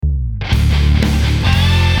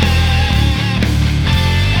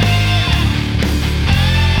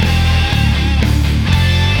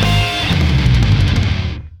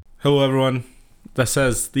Hello everyone, this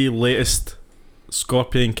is the latest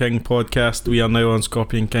Scorpion King podcast. We are now on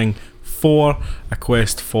Scorpion King 4, A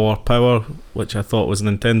Quest for Power, which I thought was a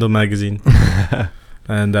Nintendo magazine.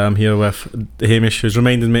 And I'm here with Hamish, who's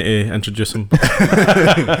reminded me to introduce him.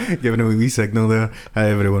 Giving a wee signal there. Hi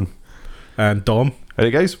everyone. And Dom.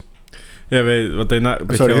 Hey guys. Yeah, we're doing that.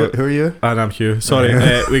 Sorry, who are you? And I'm Hugh. Sorry,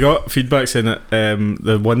 we got feedback saying that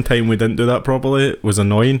the one time we didn't do that properly was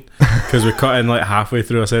annoying because we cut in like halfway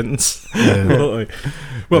through a sentence. Yeah.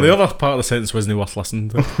 The other part of the sentence wasn't worth listening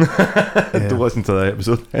to. Don't listen to that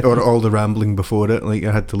episode. Or all the rambling before it. Like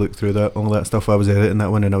I had to look through that, all that stuff. I was editing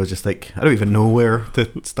that one, and I was just like, I don't even know where to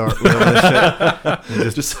start with all this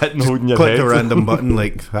shit. Just sitting holding your click head. a random button,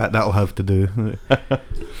 like that'll have to do.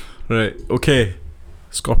 Right. Okay.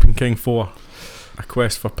 Scorpion King 4, A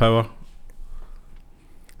Quest for Power.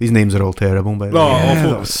 These names are all terrible, by the way. Awful.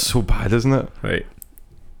 That was so bad, isn't it? Right.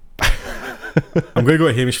 I'm going to go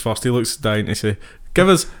to Hamish first. He looks dying to say, give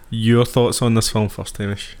us your thoughts on this film first,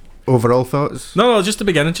 Hamish. Overall thoughts? No, just the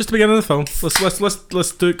beginning. Just the beginning of the film.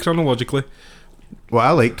 Let's do it chronologically. What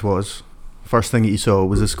I liked was first thing that you saw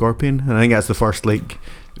was a scorpion, and I think that's the first, like,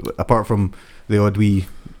 apart from the odd wee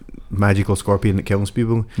magical scorpion that kills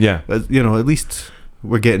people. Yeah. You know, at least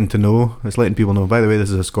we're getting to know. It's letting people know. By the way, this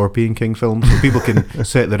is a Scorpion King film, so people can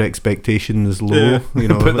set their expectations low. Yeah. You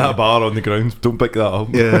know, Put that bar on the ground. Don't pick that up.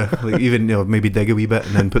 Yeah, like even maybe dig a wee bit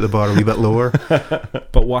and then put the bar a wee bit lower.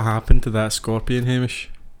 But what happened to that scorpion, Hamish?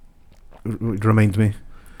 Remind me.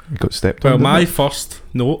 You got stepped Well, on. my first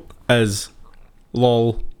note is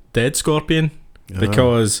lol dead scorpion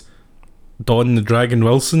because Don the Dragon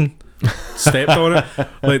Wilson stepped on it.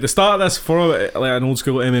 Like the start of this, for like an old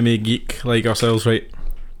school MMA geek like ourselves, right?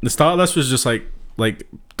 The start of this was just like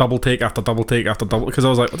double take after double take after double, because I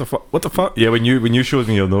was like, what the fuck? Yeah, when you showed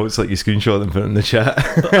me your notes, like you screenshot them and put it in the chat.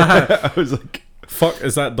 I was like, Fuck,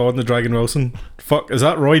 is that Don the Dragon Wilson? Fuck, is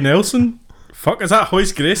that Roy Nelson? Fuck, is that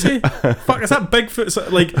Hoist Gracie? Fuck, is that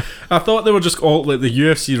Bigfoot? Like, I thought they were just all like the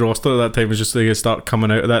UFC roster at that time was just they start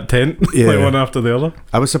coming out of that tent, Yeah. like one after the other.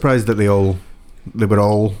 I was surprised that they were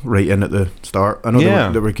all right in at the start. I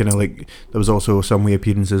know they were kind of like, there was also some wee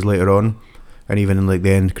appearances later on, and even in like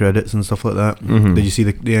the end credits and stuff like that. Mhm. Did you see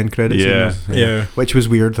the end credits? Yeah. Yeah. Which was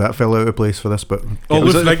weird. That fell out of place for this, but Oh,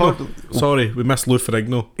 was Lou it the Ferrigno. Sorry, we missed Lou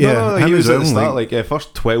Ferrigno. no, him he was as at the well, start. Like,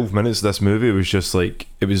 first 12 minutes of this movie was just like,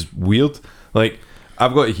 it was weird. Like,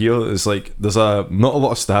 I've got to hear it's like there's not a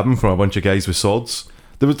lot of stabbing from a bunch of guys with swords.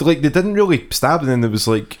 There was like, they didn't really stab, and then there was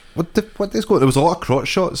like, what is going? There was a lot of crotch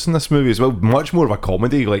shots in this movie as well. Much more of a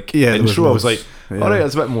comedy, like intro. I was like, all right,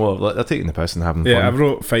 it's a bit more. Like, they're taking the piss and having Yeah, I fun.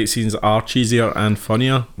 wrote fight scenes that are cheesier and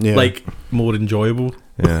funnier, Yeah. like more enjoyable.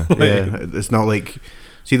 Yeah. Yeah, it's not like.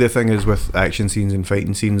 See, the thing is with action scenes and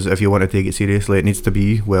fighting scenes, if you want to take it seriously, it needs to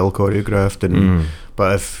be well choreographed. And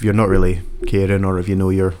but if you're not really caring, or if you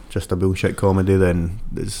know you're just a bullshit comedy, then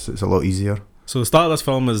it's a lot easier. So the start of this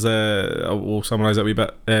film is, we'll summarise it a wee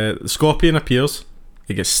bit. The scorpion appears,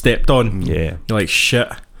 he gets stepped on. Yeah. You're like, shit.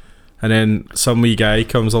 And then some wee guy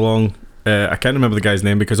comes along. I can't remember the guy's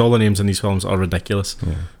name because all the names in these films are ridiculous.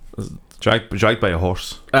 Yeah. Dragged by a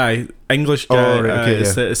horse. Aye, English guy. Oh, right,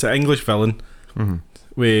 okay, it's an English villain Mm-hmm.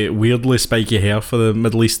 with weirdly spiky hair for the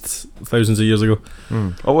Middle East thousands of years ago.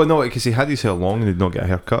 Oh well, no, because he had his hair long and he did not get a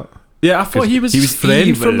haircut. Yeah, I thought he was Fred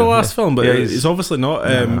evil. from the last film, but Yeah, he's obviously not.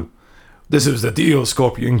 This is the deal,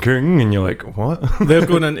 Scorpion King, and you're like, what? They're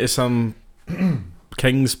going into some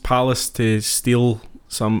king's palace to steal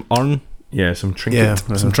some urn, Yeah, some trinket.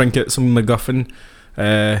 Yeah, some trinket, some MacGuffin.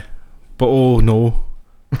 But oh no,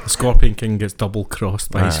 the Scorpion King gets double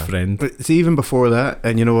crossed by his friend. But see, even before that,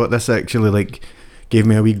 and you know what, this actually like gave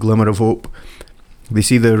me a wee glimmer of hope. They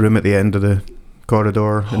see the room at the end of the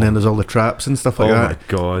corridor, and then there's all the traps and stuff like Oh that. my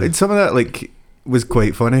god! And some of that like was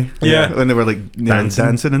quite funny. Yeah. when they were like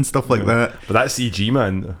dancing and stuff like that. But that's CG,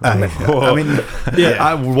 man. I mean,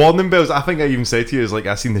 yeah. Warning bells. I think I even said to you, is like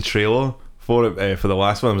I seen the trailer for it for the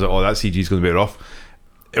last one. I was like, oh, that CG is going to be rough.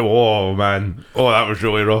 Oh man, that was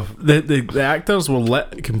really rough. The actors were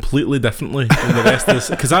lit completely differently than the rest of this,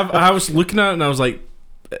 because I was looking at it and I was like,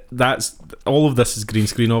 that's all of this is green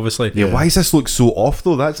screen, obviously. Yeah, why does this look so off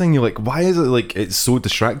though? That's thing, you're like, why is it like it's so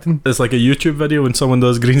distracting? It's like a YouTube video when someone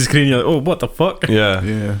does green screen, you're like, oh, what the fuck?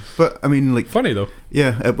 Yeah. but I mean, like, Funny though.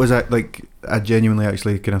 yeah, it was like I genuinely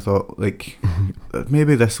actually kind of thought like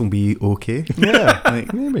maybe this will be okay. Yeah,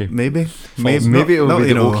 Like, maybe maybe it'll not, be you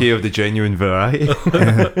the know. okay of the genuine variety.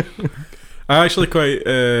 I actually quite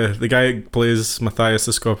the guy who plays Matthias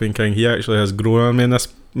the Scorpion King, he actually has grown on me in this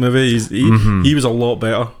movie. He was a lot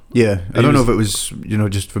better. Yeah, I don't know if it was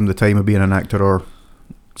just from the time of being an actor or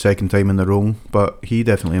second time in the role, but he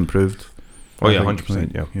definitely improved. Oh I yeah, think,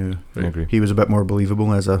 100%. Yeah, yeah. I agree. He was a bit more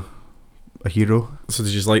believable as a hero. So did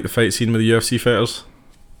you just like the fight scene with the UFC fighters?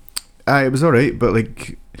 It was alright, but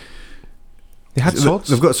like They had swords.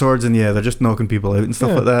 they've got swords, and they're just knocking people out and stuff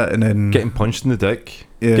Yeah. like that, and then Getting punched in the dick,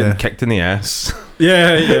 yeah. getting kicked in the ass.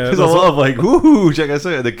 Yeah, yeah. There's a lot of like, woohoo, check us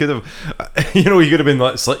out. They could have, you could have been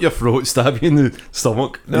like, slit your throat, stab you in the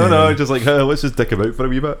stomach. No, just like, hey, let's just dick him out for a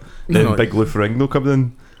wee bit. Then No. Big Lou Ferrigno coming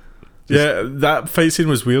in. Yeah, that fight scene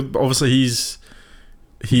was weird. But obviously,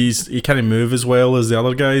 he can't move as well as the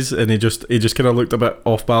other guys, and he just kind of looked a bit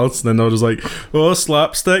off balance. And then I was like, "Oh,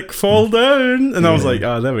 slapstick, fall down!" And I was Yeah. like,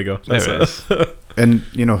 "Ah, there we go." That's There it it. And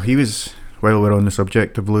he was, while we're on the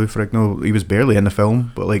subject of Lou Ferrigno, he was barely in the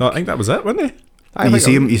film, but like No, I think that was it, wasn't he? you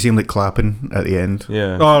see him like clapping at the end,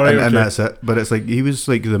 Yeah. Oh, right, and okay. that's it. But it's like he was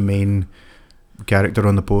like the main character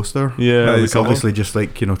on the poster. Yeah. Right, Like he's obviously just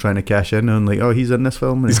like trying to cash in on like, oh, he's in this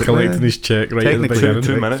film. And He's it's collecting like, his check right at the Technically, beginning.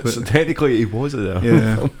 2 Right, minutes. but- Technically, he was there.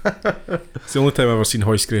 yeah. It's the only time I've ever seen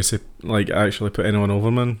Hoist Gracie like actually put anyone over,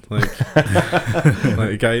 man. Like,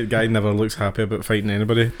 like guy never looks happy about fighting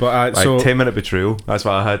anybody. But Like so 10-minute betrayal. That's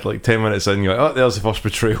what I had. Like 10 minutes in, you're like, oh, there's the first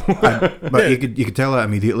betrayal. But you could tell that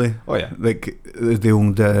immediately. Oh yeah. Like the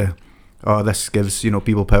old, this gives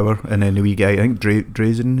people power, and then the wee guy, I think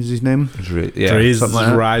Drazen is his name. Yeah. Dre's something like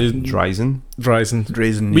that. Dryzen.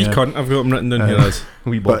 Drazen. We yeah. cunt. I've got him written down here as.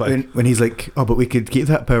 Wee But bobby. when he's like, oh, but we could keep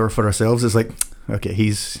that power for ourselves, it's like, okay,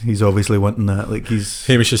 he's obviously wanting that. Like he's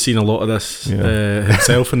Hamish has seen a lot of this Yeah.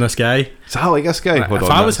 himself and this guy. So I like this guy. If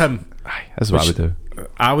I was him, Aye, that's what I would do.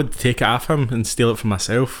 I would take it off him and steal it for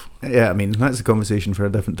myself. yeah. I mean, that's a conversation for a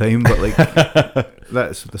different time, but like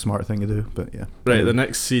that's the smart thing to do. But yeah, Right, the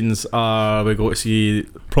next scenes are we go to see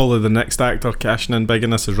probably the next actor cashing in big in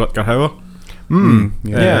this is Rutger Hauer.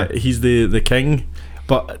 yeah. He's the king,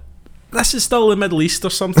 but this is still the Middle East or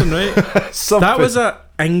something, right? Something. That was a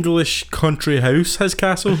English country house, his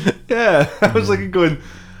castle. Yeah, I was like going,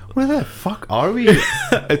 where the fuck are we?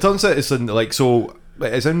 It turns out it's in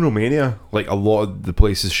it's in Romania. Like a lot of the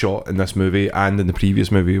places shot in this movie and in the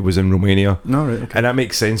previous movie was in Romania. No, right. Okay. And that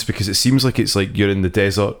makes sense because it seems like it's like you're in the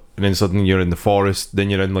desert and then suddenly you're in the forest, then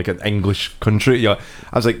you're in like an English country. Yeah,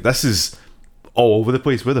 I was like, this is all over the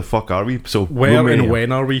place. Where the fuck are we? So Where Romania. and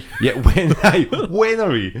when are we? Yeah, when are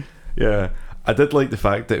we? Yeah, I did like the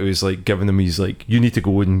fact that it was like giving him, he's like, you need to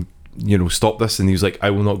go and stop this, and he was like, I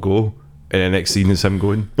will not go. And the next scene is him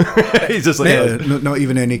going. He's just like, Yeah, not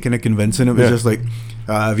even any kind of convincing. It was Yeah. just like,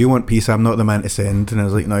 if you want peace, I'm not the man to send. And I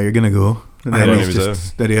was like, no, you're gonna go. And I then know he's he was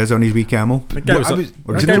just there. He is on his wee camel. That guy, Well, was, I was- that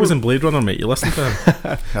do you guy know was what- in Blade Runner, mate. You listen to him.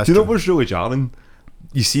 That's do you know true. what was really jarring?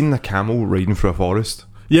 You seen the camel riding through a forest.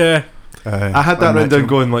 Yeah. I had that written down unnatural.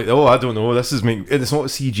 going like, oh, I don't know, this is it's not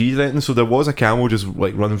CG or anything, so there was a camel just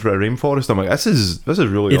like running through a rainforest. I'm like, this is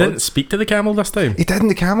really He odd. didn't speak to the camel this time. He didn't.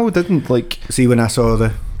 The camel didn't like. See, when I saw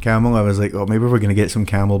the camel, I was like, oh, maybe we're gonna get some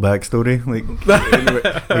camel backstory. Like,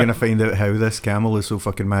 we're gonna find out how this camel is so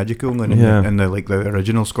fucking magical. And Yeah. in the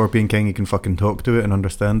original Scorpion King, you can fucking talk to it and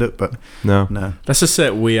understand it. But No. nah, This is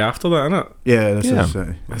set way after that, isn't it? yeah, this Yeah. is.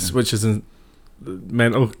 This- which is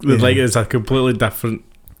mental. Yeah. Like it's a completely different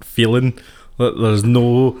feeling. There's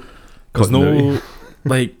no Continuity.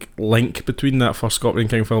 like link between that first Scorpion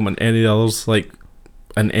King film and any others like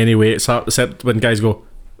in any way except when guys go,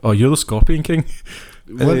 oh, you're the Scorpion King.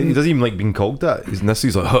 He doesn't even like being called that. He's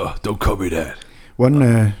like, huh, don't call me that.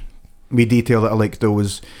 One wee detail that I liked though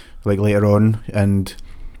was like later on, and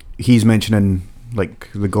he's mentioning like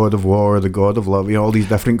the god of war, the god of love, all these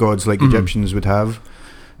different gods like Egyptians would have,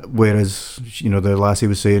 whereas the lassie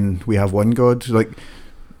was saying we have one god. Like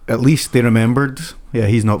at least they remembered. Yeah,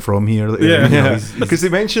 he's not from here. Yeah. he's- Because they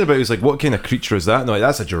mentioned about it, was like, what kind of creature is that? And they're like,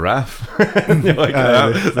 that's a giraffe. And you're like,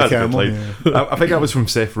 the that's a good camel. line. Yeah. I think that was from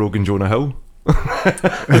Seth Rogen, Jonah Hill.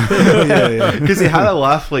 yeah. Because he had a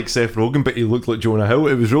laugh like Seth Rogen, but he looked like Jonah Hill.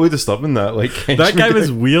 It was really disturbing that. Like That guy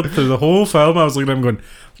was weird through the whole film. I was looking at him going,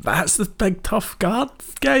 that's the big tough guard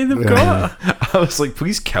guy they've got. I was like,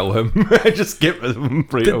 please kill him. Just get rid of him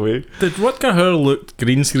right away. Did Rutger Hauer look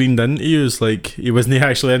green screened into you? It's like he wasn't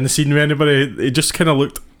actually in the scene with anybody. He just kind of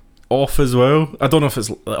looked off as well. I don't know if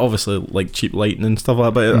it's obviously like cheap lighting and stuff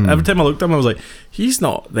like that, but every time I looked at him I was like, he's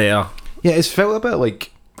not there. Yeah, it felt a bit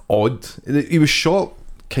like odd. He was shot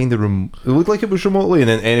kind of it looked like it was remotely, and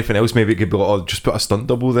then anything else maybe it could be like, oh, just put a stunt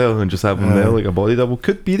double there and just have him there like a body double.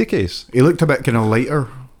 Could be the case. He looked a bit kind of lighter.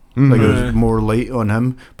 Like it was more light on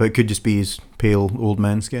him, but it could just be his pale old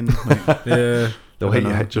man skin. Like, Yeah. They'll I hit don't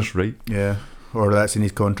your know. head just right. yeah, or that's in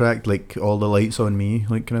his contract, like all the lights on me,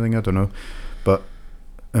 like kind of thing. I don't know, but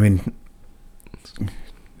I mean,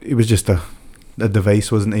 it was just a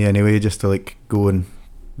device, wasn't he? Anyway, just to like go and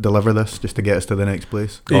deliver this just to get us to the next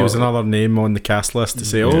place. He was another name on the cast list to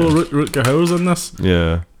say, Rutger Hauer's in this.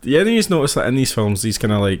 Yeah. Yeah, you notice that in these films, these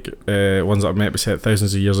kind of like ones that are meant to be set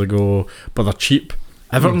thousands of years ago, but they're cheap.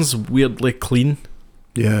 Everything's weirdly clean.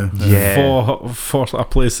 Yeah. For a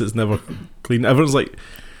place that's never clean. Everyone's like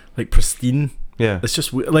pristine. Yeah. It's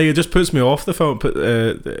just like, it just puts me off the film.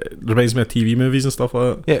 It reminds me of TV movies and stuff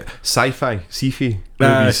like that. Yeah, sci-fi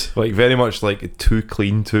movies, like very much like too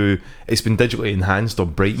clean. It's been digitally enhanced or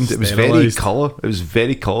brightened. It was very Sterilised. colour. It was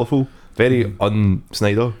very colourful, very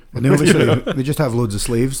un-Snyder. And they obviously they just have loads of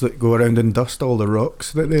slaves that go around and dust all the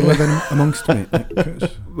rocks that they live in amongst, mate.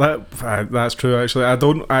 That's true. Actually, I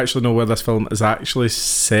don't actually know where this film is actually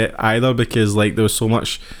set either, because like there was so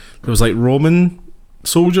much. There was like Roman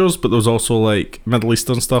soldiers, but there was also like Middle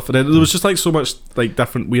Eastern stuff, and then there was just like so much like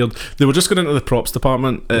different weird. They were just going into the props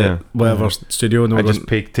department at whatever studio, and they I were just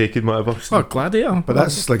taking whatever. oh, Gladiator. But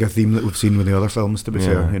that's like a theme that we've seen with the other films, to be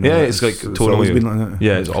fair. You know, Yeah, it's like totally- always been like that.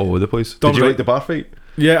 Yeah, it's all over the place. Dom's Did you right. like the bar fight?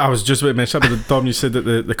 Yeah, I was just about to mention that, but Dom, you said that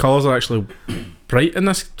the colours are actually bright in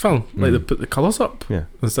this film. Like they put the colours up Yeah.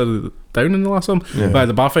 instead of down in the last one. Yeah. But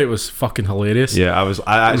the bar fight was fucking hilarious. Yeah,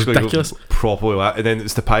 I actually Ridiculous. properly laughed. And then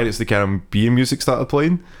it's the Pirates of the Caribbean music started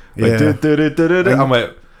playing. Like, Yeah. du-du-du-du-du-du. I'm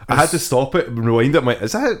like, I had to stop it and rewind it. I'm like,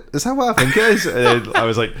 is that what I think it is? And then I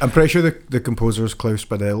was like, I'm pretty sure the composer is Klaus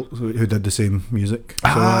Badell, who did the same music. So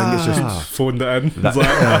I think it's just Phoned it in. It's like,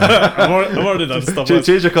 I've already done stuff.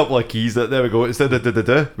 change a couple of keys. There we go. Instead of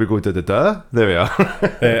da-da-da, we go da-da-da. There we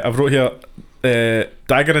are. I've wrote here,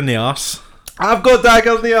 dagger in the arse. I've got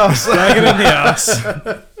dagger in the arse. Dagger in the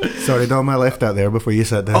arse. sorry, Dom, I left that there before you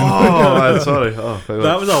sat down. Oh, man, sorry. Oh,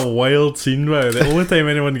 That was a wild scene, man. The only time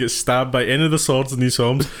anyone gets stabbed by any of the swords in these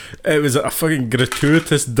films, it was a fucking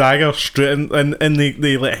gratuitous dagger straight in, and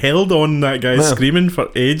they like held on that guy screaming for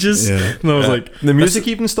ages. Yeah. And I was like, the music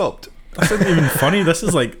even stopped. this isn't even funny. This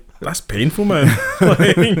is like, that's painful, man.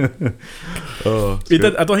 Like, Oh, he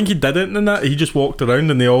did. I don't think he did it in that. He just walked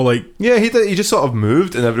around and they all like Yeah, he did. He just sort of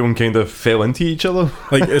moved, and everyone kind of fell into each other.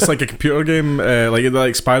 it's like a computer game,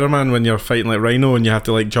 like Spider-Man when you're fighting like Rhino and you have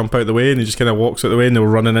to like jump out the way and he just kind of walks out the way and they were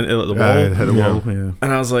running into like, the wall. Hit the wall. Yeah.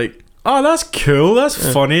 And I was like, oh, that's cool,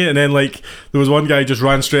 that's funny. And then like there was one guy just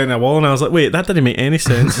ran straight into a wall and I was like, wait, that didn't make any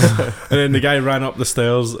sense. And then the guy ran up the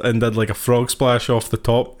stairs and did like a frog splash off the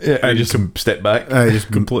top. Yeah, and he just stepped back. I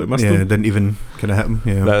just completely missed yeah, him. didn't even kind of hit him.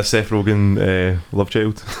 Yeah. That's Seth Rogen, love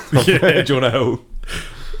child. Yeah. Jonah Hill.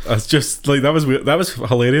 That's just like that was weird. That was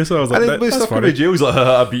hilarious. I was like, And then that's stuck in funny. the jail. He's like,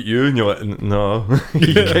 I beat you, and you're like, no.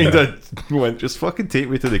 He kind of went, just fucking take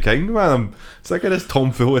me to the king, man. I'm sick of this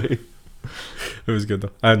tomfoolery. It was good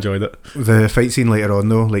though. I enjoyed it. The fight scene later on,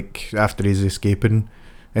 though, like after he's escaping,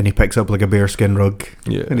 and he picks up like a bearskin rug,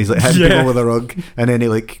 Yeah. and he's like hitting Yeah. people with a rug, and then he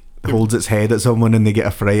like holds its head at someone, and they get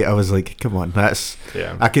a fright. I was like, come on, that's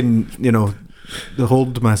Yeah. I can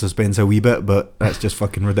hold my suspense a wee bit, but that's just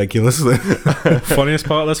fucking ridiculous. Funniest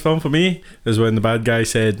part of this film for me is when the bad guy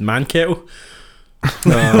said man kettle.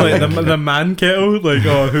 Like the man kettle, like,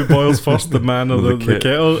 oh, who boils first, the man or the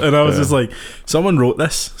kettle? And I was just like, someone wrote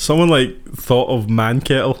this. Someone like thought of man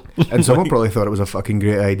kettle. And someone probably thought it was a fucking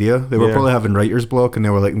great idea. They were Yeah. probably having writer's block, and they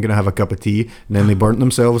were like, I'm gonna have a cup of tea, and then they burnt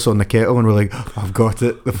themselves on the kettle, and were like, oh, I've got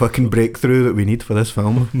it, the fucking breakthrough that we need for this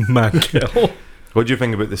film. Man kettle. What do you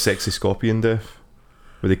think about the sexy scorpion death?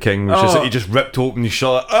 Where the king was Oh. he just ripped open his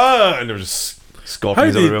shirt, and there was just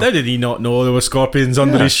scorpions everywhere. How did he not know there were scorpions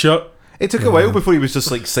under Yeah. his shirt? It took a while before he was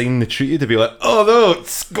just like signing the treaty to be like, oh no,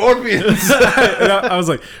 it's scorpions. And I was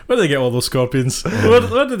like, where did they get all those scorpions?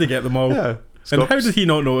 Where did they get them all? Yeah. And how did he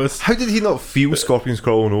not notice? How did he not feel scorpions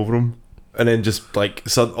crawling over him? And then just like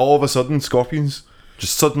all of a sudden, scorpions.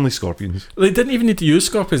 Just suddenly scorpions. They didn't even need to use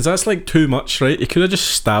scorpions. That's like too much, right? He could have just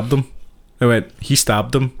stabbed them. I went, he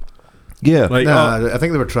stabbed them. Yeah. Like, Nah, I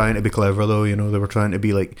think they were trying to be clever, though. You know, they were trying to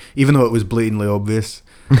be like, even though it was blatantly obvious.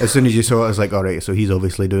 As soon as you saw it, I was like, all right, so he's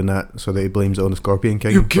obviously doing that, so that he blames it on the Scorpion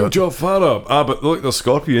King. You killed But your father. Ah, but look, they're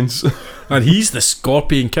scorpions. and he's the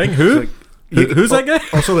Scorpion King. Who? Like, you- Who's that guy?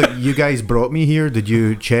 Also, like, you guys brought me here. Did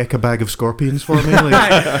you check a bag of scorpions for me?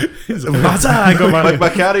 Like, He's like, I got Like my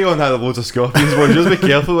carry-on had loads of scorpions, but just be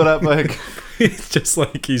careful with that bag. It's just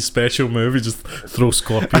like his special move. He just throw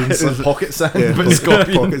scorpions. It's pocket sand, yeah, but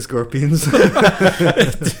pocket scorpion. scorpions.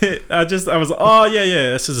 I was, oh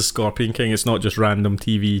yeah, this is a Scorpion King. It's not just random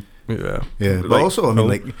TV. Yeah. Yeah, but Like, also, I mean,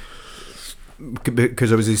 like,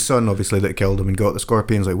 because it was his son, obviously, that killed him and got the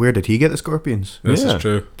scorpions. Like, where did he get the scorpions? This Yeah. is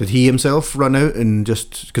true. Did he himself run out and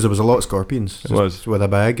just because there was a lot of scorpions, It just was. with a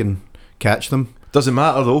bag and catch them? Doesn't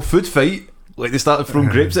matter though. Food fight. Like they started throwing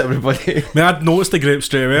grapes at everybody. I mean, I'd noticed the grapes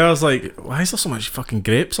straight away. I was like, why is there so much fucking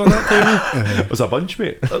grapes on that table? It was a bunch,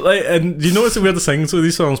 mate. Like, and you know it's the weirdest things with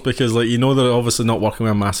these films because, like, you know they're obviously not working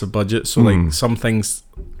with a massive budget, so like some things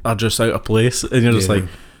are just out of place, and you're just like,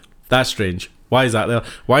 that's strange. Why is that there?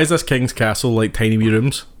 Why is this king's castle like tiny wee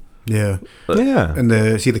rooms? Yeah. Yeah. And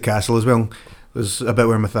the castle as well. There's a bit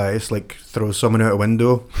where Matthias like throws someone out a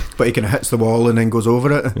window, but he kind of hits the wall and then goes over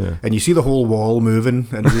it, and you see the whole wall moving,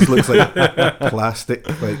 and it just looks like plastic.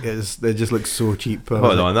 Like it just looks so cheap.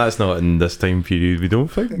 Hold on, that's not in this time period. We don't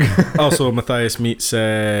think. Also, Matthias meets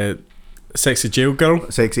sexy jail girl,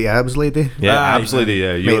 sexy abs lady. Yeah, absolutely.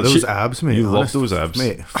 Yeah, Mate, those abs, mate. You love honest, those abs,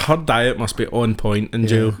 mate. her diet must be on point in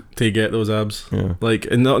jail to get those abs. Yeah. Like,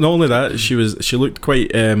 and not only that, she looked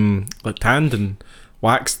quite like tanned and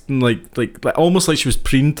waxed and like almost like she was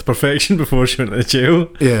preened to perfection before she went to jail.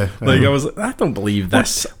 Yeah, Like I was like, I don't believe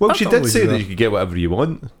this. Well, I she don't did believe say that you could get whatever you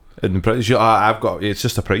want. And the price, I've got. It's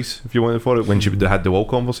just a price if you wanted for it. When she had the wall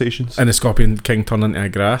conversations, And the Scorpion King turned into a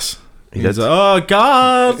grass. He He's did. like, oh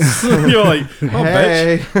God! You're like, oh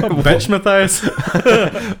Hey. bitch, oh bitch, Matthias.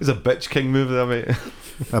 it was a bitch king move there, mate.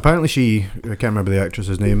 Apparently I can't remember the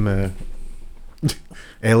actress's name.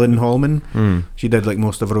 Ellen Hallman. She did like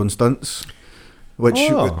most of her own stunts, which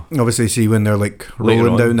obviously see when they're like Later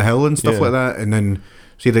rolling on. down the hill and stuff like that, and then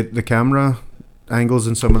see the camera angles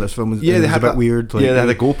in some of this film. Yeah, they was had a bit that- weird. Like, Yeah, they had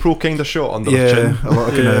a GoPro kind of shot under her yeah, chin.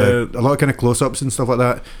 a lot of kind of close-ups and stuff like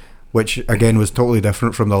that, which again was totally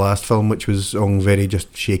different from the last film, which was on very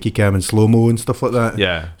just shaky cam and slow mo and stuff like that.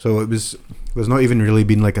 Yeah. So there's not even really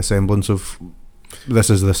been like a semblance of this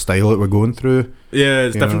is the style that we're going through. Yeah,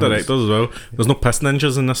 it's You different know, directors as well. There's no piss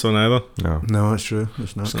ninjas in this one either. No. No, it's true.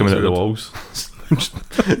 It's not. Just coming out of the weird. walls.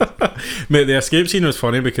 Mate, the escape scene was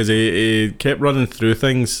funny because he kept running through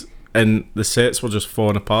things and the sets were just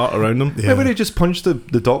falling apart around him. Yeah, when he just punched the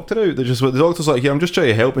doctor out. The doctor's like, yeah, I'm just trying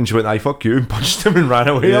to help, and she went, "I fuck you," and punched him and ran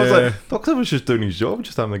away. I was Yeah. like, doctor was just doing his job,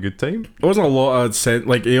 just having a good time. There wasn't a lot of sense.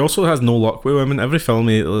 Like, he also has no luck with women. Every film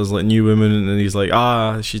there's like new women and he's like,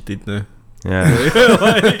 she's dead now. Yeah.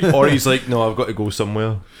 Like, Or he's like, no, I've got to go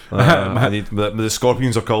somewhere. I need, the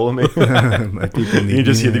scorpions are calling me. My people need You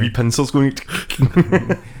just me, hear the wee pencils going.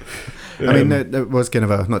 I mean, it was kind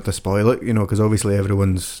of not to spoil it, because obviously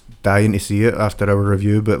everyone's dying to see it after our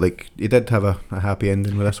review, but like he did have a happy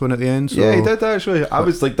ending with this one at the end. So. Yeah, he did actually. I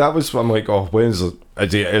was like, I'm like, oh, when's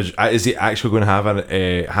is he actually going to have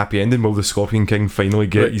a happy ending? Will the Scorpion King finally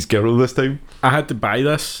get his girl this time? I had to buy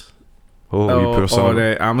this Oh, you poor son. on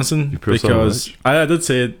Amazon poor son of a because bitch. I did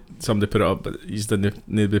say somebody put it up, but he didn't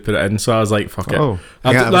need to put it in, so I was like, fuck it. Oh,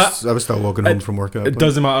 Yeah, After I was still walking home from work. At that It point.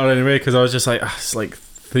 doesn't matter anyway because I was just like, it's like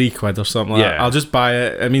 £3 or something like that. Yeah. I'll just buy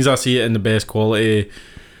it. It means I see it in the best quality.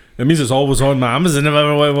 It means it's always on my Amazon if I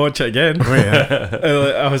ever want to watch it again. Oh,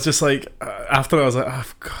 yeah. I was just like, after I was like, oh,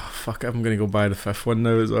 God, fuck it, I'm going to go buy the 5th one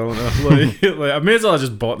now as well. And I was like, I may as well have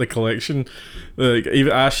just bought the collection. Like,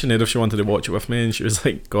 even I asked Sinead if she wanted to watch it with me, and she was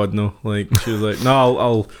like, God, no. Like, she was like,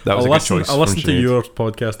 no, That was I'll a good listen, choice I'll listen from to Sinead. your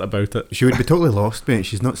podcast about it. She would be totally lost, mate.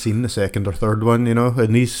 She's not seen the second or third one,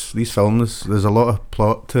 In these films, there's a lot of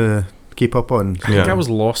plot to keep up on. I think I was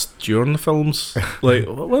lost during the films. Like,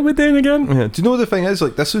 what are we doing again? Yeah. Do you know what the thing is?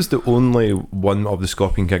 Like, this was the only one of the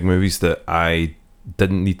Scorpion King movies that I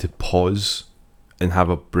didn't need to pause and have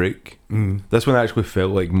a break. This one actually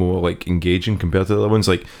felt like more like engaging compared to the other ones.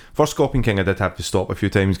 Like, first Scorpion King, I did have to stop a few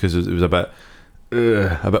times because it was a bit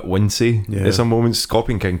wincy at some moments.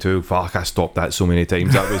 Scorpion King 2, fuck, I stopped that so many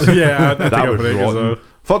times. That was Yeah, I think that I was break as rotten. well.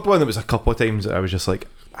 Third one, it was a couple of times that I was just like,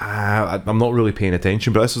 I'm not really paying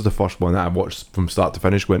attention. But this was the first one that I watched from start to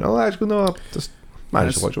finish, going, oh, actually, no, I just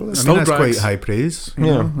managed to watch all I this. mean, Still that's drags. quite high praise.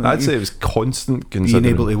 Yeah, Like, I'd say it was constant. being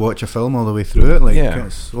Considering. able to watch a film all the way through it, like Yeah.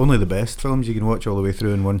 it's only the best films you can watch all the way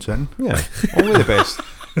through in one sitting. Yeah, only the best.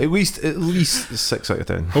 At least 6 out of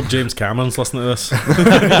 10. Hope James Cameron's listening to this.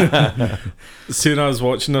 Soon I was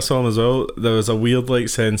watching this on as well, there was a weird like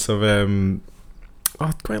sense of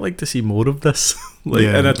I'd quite like to see more of this. Like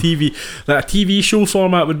Yeah. in a TV show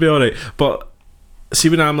format would be alright. But see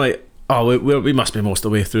when I'm like, oh we must be most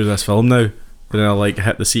of the way through this film now. Then I like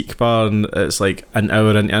hit the seek bar and it's like an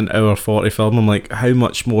hour into an hour 40 film. I'm like, how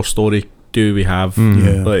much more story do we have?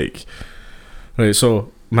 Yeah. Like, right,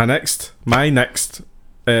 so my next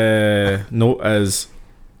note is,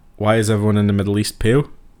 why is everyone in the Middle East pale?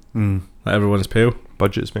 Like everyone's pale.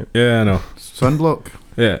 Budgets, mate. Yeah, I know. Sunblock.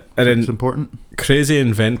 Yeah, and It's then important. crazy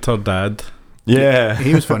inventor dad. Yeah.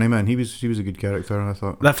 He was funny, man. He was a good character, I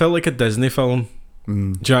thought. That felt like a Disney film. Do you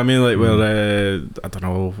know what I mean? Like where I don't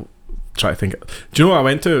know, trying to think. Do you know what I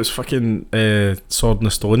went to? It was fucking Sword in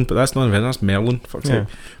the Stone, but that's not Inventor, that's Merlin. Fuck's sake.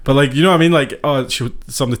 But like, you know what I mean? Like, oh,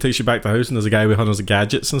 somebody takes you back to the house and there's a guy with hundreds of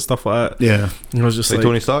gadgets and stuff like that. Yeah. And I was just Like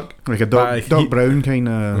Tony Stark. Like a Doc Brown kind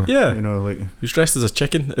of. Yeah. You know, like. He was dressed as a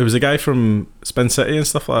chicken. It was a guy from Spin City and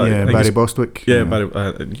stuff like that. Yeah, Like Barry Bostwick. Yeah, Barry.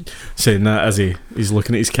 Saying that as he's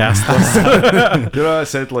looking at his cast list. You know what I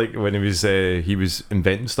said, like, when he was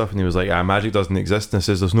inventing stuff and he was like, magic doesn't exist, and I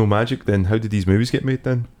says there's no magic, then how did these movies get made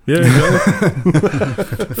then? Yeah,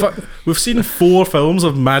 exactly. Fuck, we've seen 4 films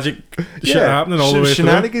of magic shit happening all the way through.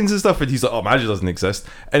 Shenanigans and stuff, and he's like, magic doesn't exist.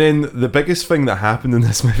 And then the biggest thing that happened in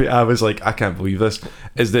this movie, I was like, I can't believe this,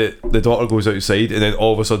 is that the daughter goes outside and then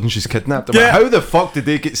all of a sudden she's kidnapped. I'm like, how the fuck did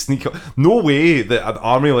they sneak up? No way that an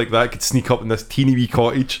army like that could sneak up in this teeny wee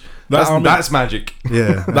cottage. That's magic.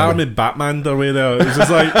 Yeah. That army Batman their way there. It was just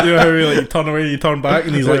like, you know how you turn away, you turn back,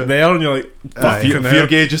 and he's like there, and you're like, fear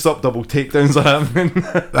gauge is up, double takedowns are happening.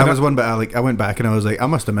 That was one bit I went back and I was like, I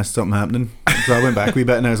must have missed something happening. So I went back a wee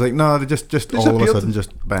bit and I was like, no, they just all of a sudden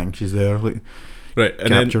just bang, she's there. Like, right, and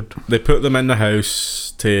captured. Then they put them in the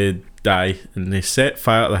house to die, and they set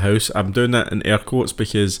fire to the house. I'm doing that in air quotes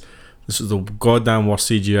because this is the goddamn worst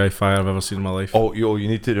CGI fire I've ever seen in my life. Oh, you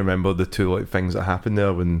need to remember the 2 like things that happened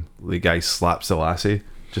there when the guy slaps the lassie,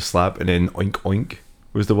 just slap, and then oink oink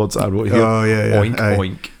was the words that I wrote here. Oh yeah. Oink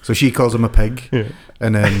oink. So she calls him a pig,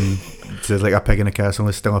 and then says like a pig in a castle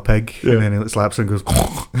is still a pig, and then he slaps her and goes. Wait,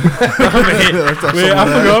 I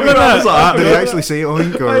forgot about that. Did he actually say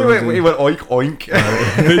oink? Or he went oink oink.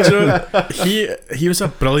 He was a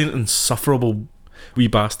brilliant, insufferable wee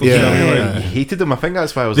bastard. Yeah, you hated him. I think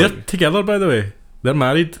that's why I was. They're like, together, by the way. They're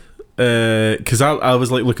married. Because I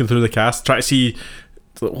was like looking through the cast, trying to see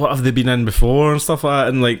what have they been in before and stuff like that,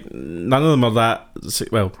 and like none of them are that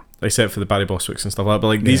well, except for the Barry Bostwicks and stuff like that. But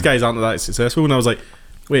like these guys aren't that successful, and I was like,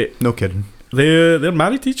 wait, no kidding. They're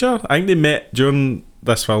married to each other. I think they met during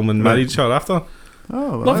this film and married each other after.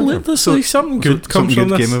 Oh, well, lovely. There's like something good comes from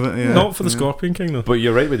this. Came of it, Not for the Scorpion King though. But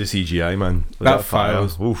you're right with the CGI, man. That fire.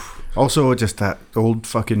 Oof. Also, just that old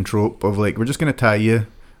fucking trope of like, we're just going to tie you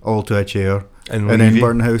all to a chair and then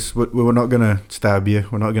burn the house. We're not going to stab you.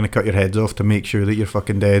 We're not going to cut your heads off to make sure that you're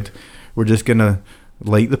fucking dead. We're just going to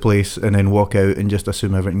light the place and then walk out and just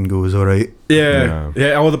assume everything goes alright. Yeah.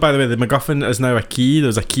 Oh, by the way, the MacGuffin is now a key.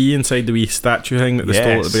 There's a key inside the wee statue thing that they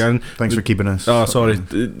stole at the beginning. Thanks for keeping us. Oh, sorry.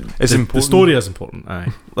 It's important. The story is important.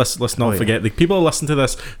 Aye. Let's not forget. The people listen to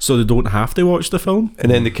this so they don't have to watch the film.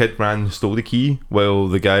 And then the kid stole the key while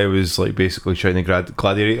the guy was like basically trying to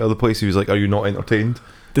gladiate out of the place. He was like, "Are you not entertained?"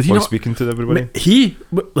 Did he not speaking to everybody? He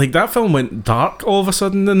like that film went dark all of a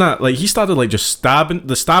sudden. And that like he started like just stabbing.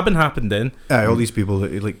 The stabbing happened then. All these people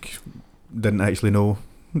that like didn't actually know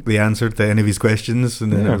the answer to any of his questions,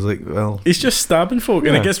 and then it was like, well, he's just stabbing folk,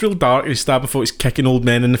 and it gets real dark. He's stabbing folk. He's kicking old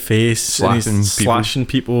men in the face, and he's slashing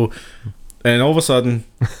people. And all of a sudden,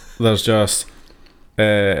 there's just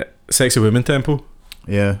sexy women temple.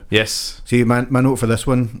 Yeah. Yes. See, my note for this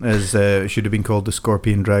one is it should have been called the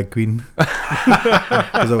Scorpion Drag Queen,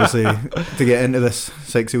 because obviously to get into this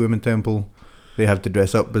sexy women temple, they have to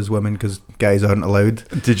dress up as women because guys aren't allowed.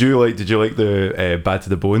 Did you like the Bad to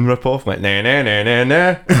the Bone ripoff? Like nah nah nah nah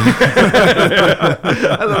nah.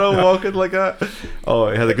 I don't know, walking like that. Oh,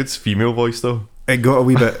 it had a good female voice though. It got a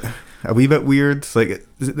wee bit weird. Like,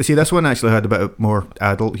 see, this one actually had a bit of more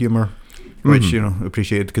adult humor, which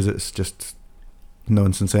appreciated because it's just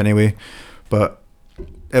nonsense anyway. But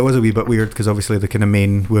it was a wee bit weird because obviously the kind of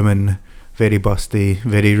main woman, very busty,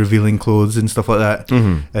 very revealing clothes and stuff like that,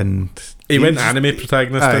 and he went anime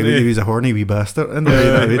protagonist. He was a horny wee bastard, and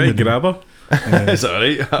right grabber. It's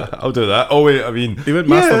alright, I'll do that. Oh wait, I mean, he went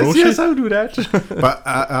Master Roshi. Yes, I'll do that. But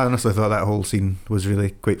I honestly thought that whole scene was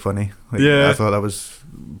really quite funny. Like, I thought that was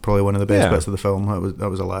probably one of the best bits of the film. That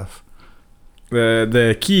was a laugh.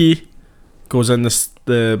 The key goes in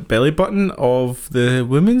the belly button of the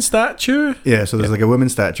women's statue. Yeah, so there's like a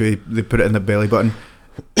women's statue. They put it in the belly button,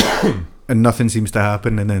 and nothing seems to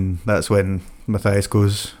happen. And then that's when Matthias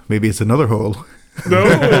goes, maybe it's another hole. No.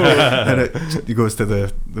 And he goes to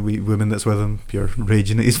the wee woman that's with him, pure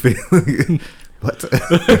raging at his face. What?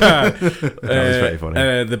 That was pretty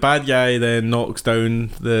funny. The bad guy then knocks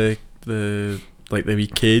down the like the wee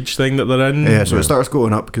cage thing that they're in. Yeah, so it starts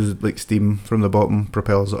going up because like steam from the bottom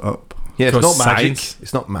propels it up. Yeah, it's not magic. Science.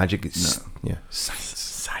 It's not magic. It's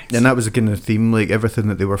science. And that was the kind of theme. Like everything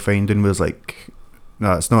that they were finding was like,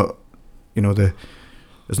 no, it's not.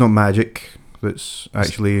 It's not magic that's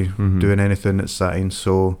actually doing anything. It's science.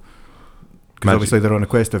 So, because obviously they're on a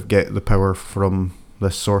quest to get the power from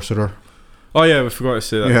this sorcerer, Oh yeah, we forgot to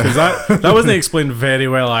say that because that wasn't explained very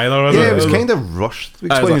well either. Was Yeah, it? it was kind of rushed.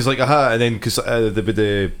 was Explain, like- it's like aha, and then because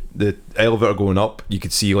the elevator going up, you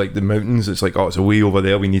could see like the mountains. It's like, oh, it's way over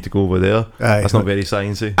there. We need to go over there. Aye. That's not very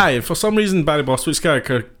sciencey. Aye, for some reason Barry Bostwick's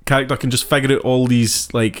character can just figure out all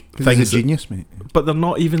these like He's things, a genius, mate. but they're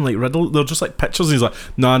not even like riddle. They're just like pictures. And he's like,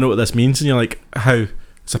 "No, I know what this means," and you're like, "How?"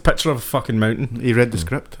 It's a picture of a fucking mountain. He read the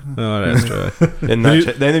script. Oh, that's true. And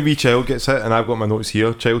that then a wee child gets hit, and I've got my notes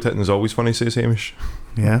here. Child hitting is always funny, says Hamish.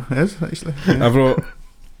 Yeah, it is actually. Yeah. I wrote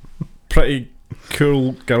pretty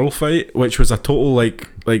cool girl fight, which was a total like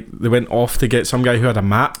they went off to get some guy who had a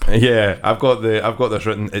map. Yeah, I've got this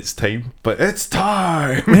written. It's time, but it's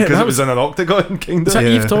time Yeah, because that it was in an octagon kind Is of. that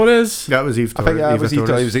Yeah. Eve Torres? That was Eve I Torres. think it was Eve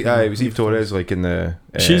Torres. It was Eve Eve Torres, like in the.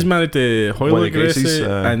 She's married to one Hoyler of the Gracies, Gracie,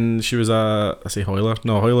 and she was I say Hoyler.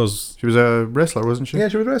 No, Hoyler's She was a wrestler, wasn't she? Yeah,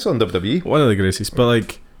 she was wrestling WWE. one of the Gracies, but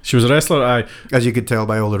like she was a wrestler. As you could tell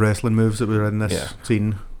by all the wrestling moves that were in this Yeah.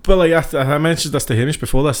 scene. But like I mentioned this to Hamish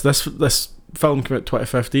before this film came out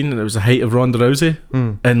 2015 and it was the height of Ronda Rousey,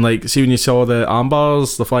 and like see when you saw the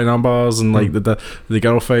armbars, the flying armbars, and like the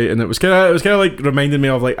girl fight, and it was kind of like reminding me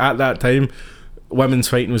of like at that time women's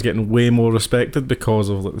fighting was getting way more respected because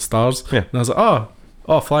of like the stars. Yeah. And I was like,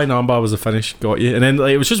 oh, flying armbar was the finish, got you. And then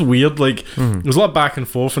like, it was just weird. Like there was a lot of back and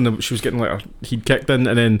forth, and she was getting like he'd kicked in,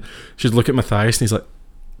 and then she'd look at Matthias, and he's like,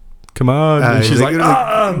 "Come on!" And she's like,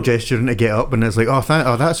 gesturing to get up, and it's like,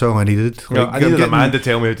 that's all I needed. Yeah, Like, I needed I'm a man to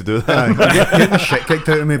tell me how to do that. I'm getting the shit kicked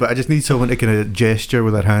out of me, but I just need someone to kind of gesture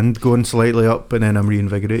with their hand going slightly up, and then I'm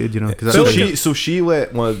reinvigorated. You know, 'cause So that's she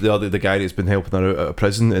let one of the guy that's been helping her out of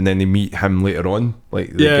prison, and then they meet him later on,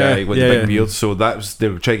 like the guy with the big beard. So they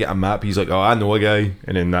were trying to get a map. He's like, "Oh, I know a guy,"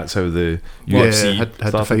 and then that's how the UFC had to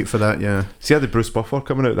started. fight for that. Yeah, See, had the Bruce Buffer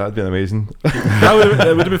coming out, that'd been amazing.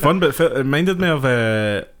 it would have been fun, but it reminded me of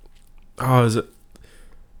is it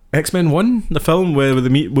X-Men 1, the film where they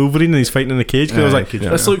meet Wolverine and he's fighting in a cage? 'Cause I was like,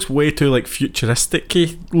 this looks way too like futuristic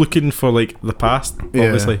looking for like the past,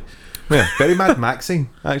 obviously. Yeah, very Mad Maxing.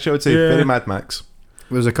 Actually, I would say very Mad Max.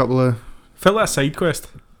 there's a couple of Felt like a side quest.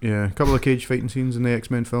 cage fighting scenes in the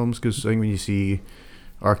X-Men films, because I think when you see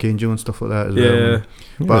Archangel and stuff like that as well.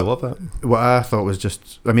 But I love that. What I thought was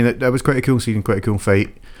just, I mean, that was quite a cool scene, quite a cool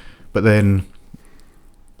fight, but then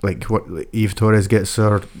like Eve Torres gets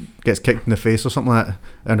kicked in the face or something like that,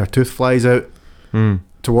 and her tooth flies out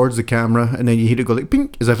towards the camera, and then you hear it go like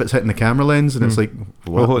pink, as if it's hitting the camera lens, and it's like,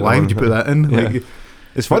 why would you put that in? Yeah. Like,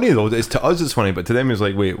 It's funny though. It's to us it's funny, but to them it's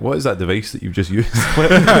like, wait, what is that device that you've just used?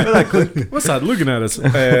 What's that looking at us?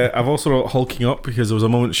 I've also wrote hulking up, because there was a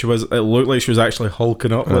moment it looked like she was actually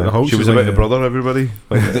hulking up like the Hulk. She was like, about the brother, everybody.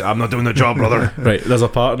 Like, I'm not doing the job, brother. Right, there's a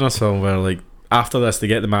part in this film where like after this they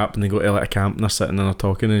get the map and they go to like a camp and they're sitting and they're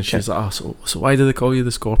talking, and she's like, so why do they call you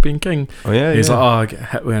the Scorpion King? Oh yeah, He's like, I get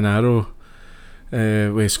hit with an arrow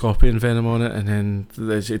with scorpion venom on it, and then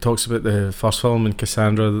he talks about the first film and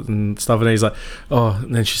Cassandra and stuff, and he's like,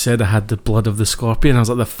 and then she said I had the blood of the scorpion. I was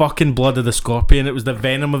like, the fucking blood of the scorpion, it was the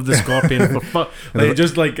venom of the scorpion. For fuck, like,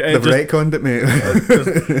 just like they've retconned it,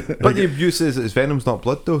 mate. but the abuse says it's venom's not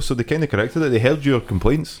blood though, so they kind of corrected it. They heard your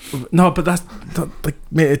complaints. no, but that's not, like,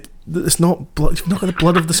 mate, it's not blood. You've not got the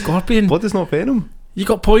blood of the scorpion. Blood is not venom. You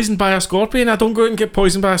got poisoned by a scorpion. I don't go out and get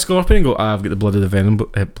poisoned by a scorpion and go, I've got the blood of the venom.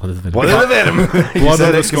 Blood of the venom. Blood of the venom. Blood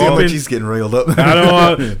of the scorpion. She's getting riled up. I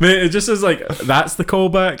know, mate. It just is like, that's the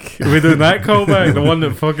callback. We're doing that callback, the one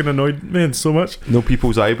that fucking annoyed me so much. No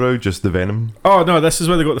people's eyebrow, just the venom. Oh no, this is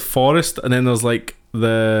where they got the forest, and then there's like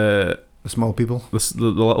the small people, the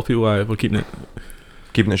little people. We're keeping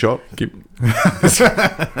it short.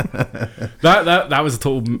 That was a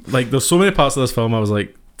total, like, there's so many parts of this film I was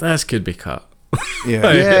like, this could be cut.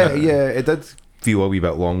 Yeah, it did feel a wee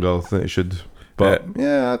bit longer than it should. But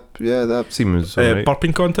yeah, that seems alright.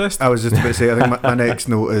 Burping contest. I was just about to say, I think my next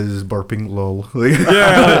note is burping lol. Like,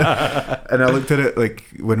 and I looked at it like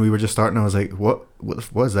when we were just starting, I was like, what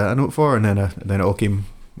is that a note for? And then it all came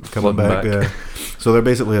coming back. Yeah. So they're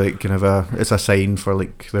basically like kind of it's a sign for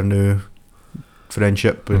like their new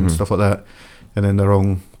friendship and stuff like that. And then they're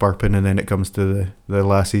all burping, and then it comes to the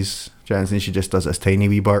lassie's chance, and she just does this tiny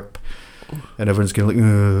wee burp. And everyone's kind of like,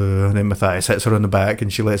 ugh. And then Matthias hits her on the back,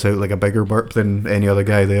 and she lets out like a bigger burp than any other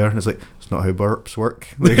guy there. And it's like, it's not how burps work.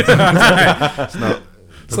 Like, it's not.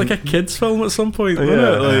 It's like a kids' film at some point, wasn't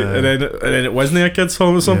it? Like, and then it wasn't a kids'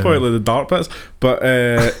 film at some point, like the dark bits. But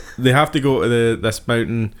they have to go to this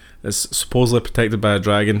mountain that's supposedly protected by a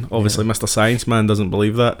dragon. Obviously, Mr. Science Man doesn't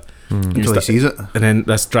believe that. Until he sees it. And then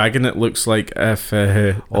this dragon, it looks like if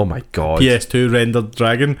Oh my god. PS2 rendered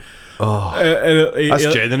dragon. Oh, That's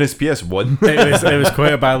generous. PS1. it was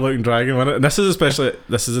quite a bad looking dragon, wasn't it? And this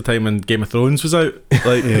is the time when Game of Thrones was out,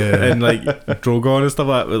 like and like Drogon and stuff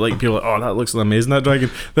like that. Like people are like, oh, that looks amazing, that dragon.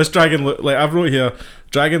 This dragon look like I've wrote here.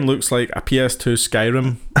 Dragon looks like a PS2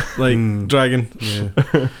 Skyrim like dragon.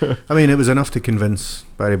 Yeah. I mean, it was enough to convince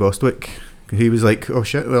Barry Bostwick. He was like, oh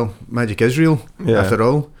shit, well, magic is real after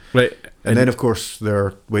all. Right. And then, of course,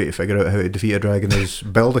 their way to figure out how to defeat a dragon is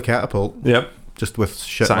build a catapult. Yep. Just with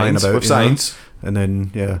shit Science, lying about. with science. And then,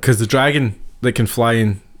 because the dragon that can fly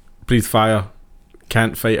and breathe fire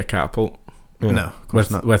can't fight a catapult. Yeah. No, of course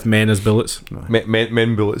not. With men as bullets. No.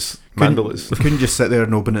 Men bullets. Man bullets. Couldn't just sit there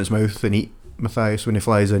and open its mouth and eat Matthias when he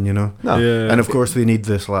flies in, No. Yeah. And of course they need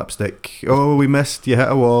the slapstick. Oh, we missed. You hit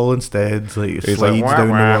a wall instead. Like it He's slides like, down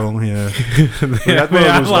wah, the wall. Yeah.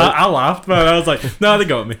 I laughed, man. I was like, no, they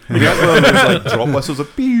got me. You got one of those like drop whistles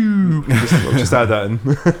of pew. Just add that in.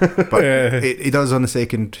 But he does on the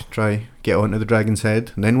second try get onto the dragon's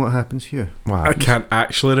head, and then what happens here? I can't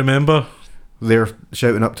actually remember. They're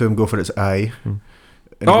shouting up to him, go for its eye.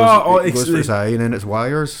 And he goes for its eye, and then it's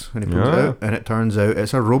wires, and he pulls it out, and it turns out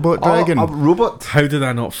it's a robot dragon. A robot. How did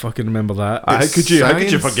I not fucking remember that? How could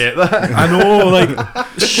you forget that? I know,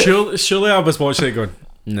 like, surely I was watching it going,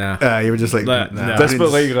 nah. You were just like, Nah. This bit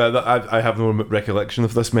like I have no recollection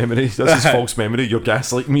of this memory. This is false memory. You're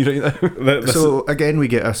gaslighting me right now. So again, we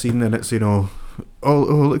get a scene, and it's, oh,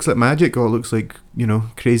 it looks like magic, or it looks like,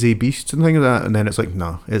 crazy beasts and things like that, and then it's like,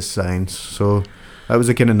 no, it's science. So that was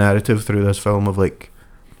the kind of narrative through this film of like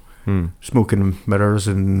smoke and mirrors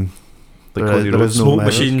and Like there is no smoke magic.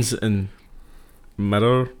 machines and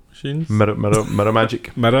mirror machines. Mirror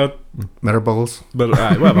magic. Mirror balls.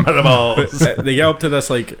 whatever. Mirror balls. They get up to this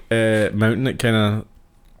like mountain that kind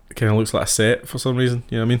of looks like a set for some reason.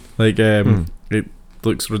 You know what I mean? Like it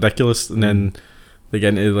looks ridiculous, and then they get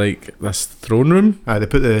into like this throne room. They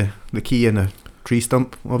put the key in a tree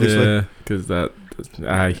stump, obviously. Yeah, because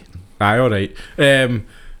aye, all right. And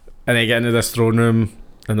they get into this throne room,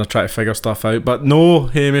 and they're trying to figure stuff out. But no,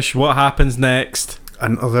 Hamish, what happens next?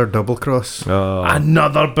 Another double cross.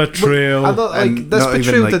 Another betrayal. And This not even,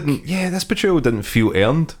 betrayal like- didn't. Yeah, this betrayal didn't feel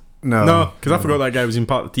earned. No, because I forgot that guy was in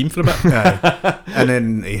part of the team for a bit. Aye. And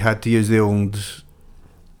then he had to use the old.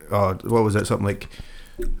 What was it? Something like,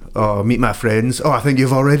 meet my friends. Oh, I think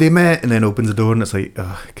you've already met. And then opens the door, and it's like,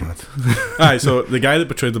 oh god. Aye, so the guy that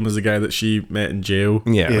betrayed them was the guy that she met in jail.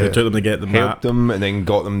 Yeah. Who took them to get the map. Helped them and then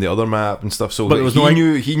got them the other map and stuff. So But like, it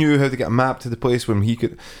was he knew how to get a map to the place when he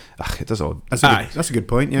could. It does all. That's a good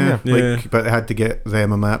point. Yeah. Yeah. But they had to get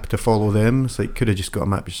them a map to follow them. It's like, could have just got a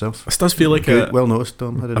map yourself. This does feel like Well noticed,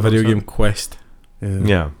 Tom. I didn't a video notice game quest. that. Yeah.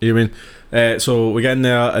 Yeah. You know what I mean? So we get in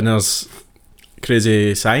there, and there's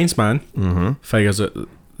crazy science man figures out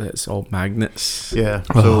that it's all magnets. Yeah.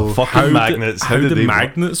 So So fucking magnets. How do they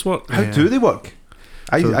magnets work? How Yeah. do they work?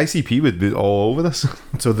 So- ICP would be all over this.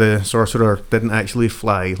 So the sorcerer didn't actually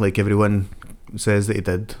fly like everyone says that he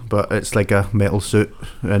did, but it's like a metal suit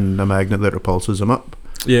and a magnet that repulses him up.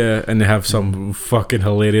 Yeah, and they have some fucking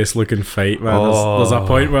hilarious looking fight, man. There's a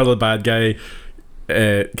point where the bad guy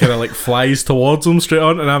kind of like flies towards him straight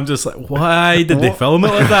on, and I'm just like, why did they film it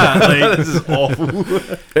like that? Like, This is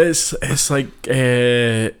awful. it's like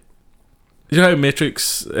you know how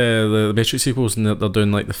Matrix the Matrix sequels, and they're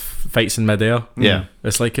doing like the fights in midair. Yeah.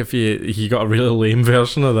 It's like if you got a really lame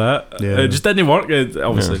version of that. Yeah. It just didn't work.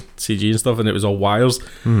 Obviously CG and stuff, and it was all wires.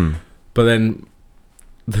 But then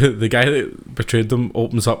the guy that betrayed them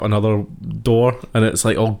opens up another door, and it's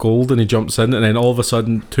like all gold, and he jumps in, and then all of a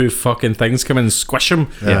sudden two fucking things come in and squish him,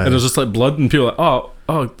 Yeah. and there's just like blood, and people are like,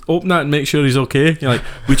 oh, open that and make sure he's okay. You're like,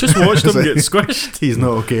 we just watched him get squished. He's not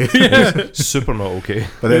okay. Super not okay.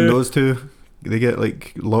 But then Yeah. those two, they get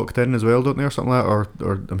like locked in as well, don't they, or something like that?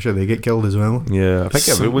 Or I'm sure they get killed as well. Yeah, I think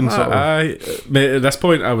everyone's sort of. Mate, at this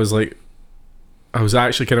point, I was like, I was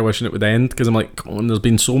actually kind of wishing it would end, because I'm like, come on, there's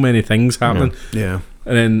been so many things happening, Yeah.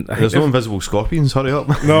 and then I There's think no invisible scorpions. Hurry up.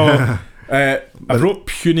 no. I wrote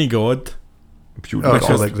puny god. Oh, Because-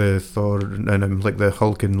 so like the Thor and like the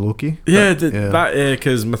Hulk and Loki. Yeah, Yeah. that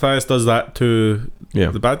because Matthias does that to Yeah.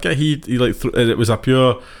 the bad guy. He like it was a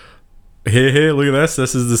pure. Hey, look at this!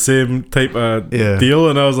 This is the same type of Yeah. deal,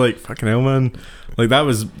 and I was like, "Fucking hell, man!" Like that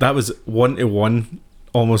was 1-to-1,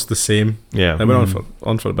 almost the same. Yeah. It went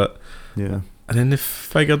on for a bit, Yeah. and then they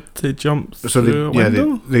figured to jump So through a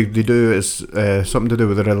window. they do it's something to do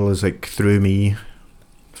with the riddle is like through me,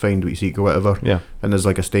 find what you seek or whatever. Yeah. And there's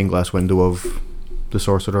like a stained glass window of the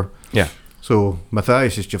sorcerer. Yeah. So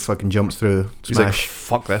Matthias just fucking jumps through, He's like, smash,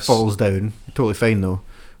 fuck this. falls down, totally fine though.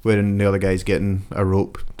 Wherein the other guy's getting a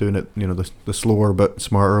rope, doing it, the slower but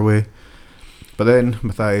smarter way. But then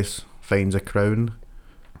Matthias finds a crown,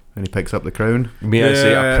 and he picks up the crown. May I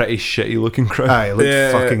say, Yeah. a pretty shitty looking crown. Aye, it looks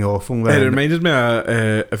Yeah. fucking awful, It man. reminded me of,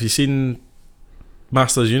 have you seen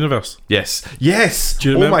Masters Universe? Yes. Do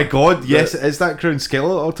you Oh remember- my god, yes, is that crown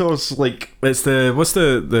Skeletor's like It's what's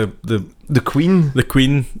the queen? the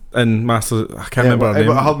queen in Masters, I can't remember her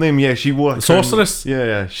name. Her name, yeah, she wore a The crown. sorceress?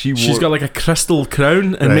 Yeah, she wore. She's got like a crystal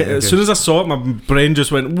crown, and Right, as okay. soon as I saw it, my brain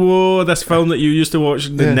just went, "Whoa! This film that you used to watch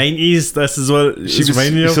in the Yeah. '90s. This is what She it's was,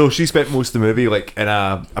 reminding me of." so she spent most of the movie like in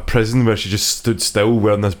a prison where she just stood still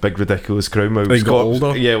wearing this big ridiculous crown. While Like got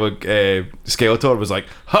older. Yeah, like Skeletor was like,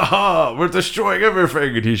 "Ha ha, we're destroying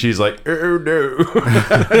everything," and she's like, "Oh no."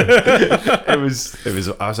 it was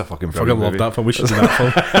I was a fucking Fucking brilliant love movie. that film. We should have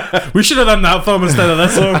done that film. We should have done that film instead of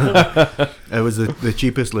this one. It was the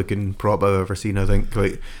cheapest looking prop I've ever seen. I think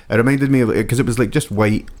like it reminded me of because it was like just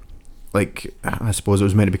white. Like I suppose it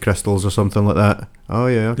was meant to be crystals or something like that. Oh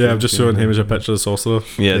yeah, okay, Yeah, I'm just okay. showing him as a picture of the sorcerer.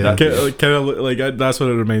 Yeah, Yeah. that, Kind of like that's what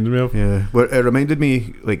it reminded me of. Yeah, well, it reminded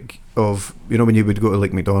me like of when you would go to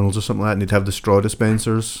like McDonald's or something like that, and they'd have the straw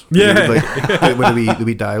dispensers. Yeah. You would, like with the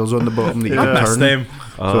wee dials on the bottom that you could That's turn. them.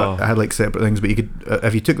 So oh. I had like separate things, but you could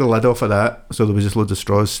if you took the lid off of that, so there was just loads of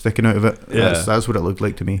straws sticking out of it. Yeah. That's what it looked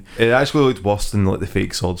like to me. It actually looked worse than like the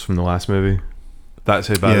fake swords from the last movie. That's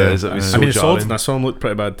how bad Yeah, it is. It was I so I mean, the swords jarring. in this film looked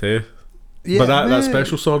pretty bad too. But that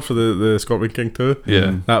special sword for the Scorpion King too. Yeah.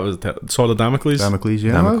 Mm. That was Sword of Damocles. Damocles,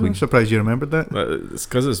 yeah. Damocles. I'm surprised you remembered that. It's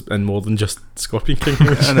because it's in more than just Scorpion King.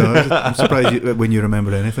 I know. I'm surprised when you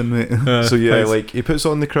remember anything, mate. So yeah, thanks. like he puts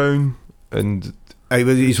on the crown, and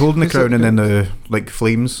He's holding the crown, and then the like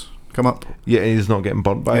flames come up, yeah, he's not getting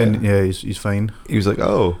burnt by and it. yeah, he's fine. He was like,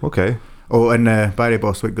 "Oh, okay, Oh, and Barry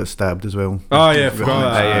Bostwick got stabbed as well. Oh yeah, I forgot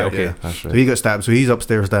Ah, that. yeah, okay, yeah. that's So right." he got stabbed, so he's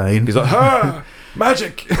upstairs dying. He's like, "Ha,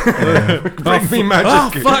 magic! Bring me magic! Oh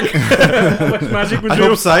fuck! Which magic was I real?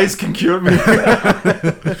 hope size can cure me."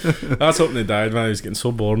 I was hoping they died, man. He was getting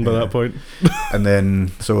so bored by that point. And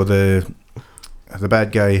then so the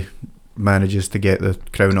bad guy manages to get the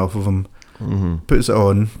crown off of him, Mm-hmm. puts it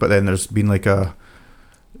on, but then there's been like a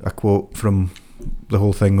quote from the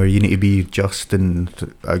whole thing where you need to be just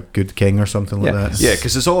and a good king or something like Yeah, that. yeah,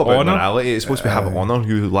 because it's all about Honour? morality. It's supposed to have honor.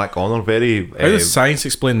 You lack honor, very How does science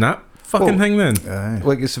explain that fucking well, thing then? Aye.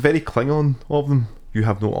 like it's very Klingon of them. You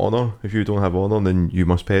have no honor. If you don't have honor, then you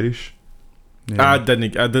must perish. Yeah. I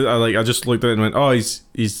didn't. I just looked at it and went, "Oh,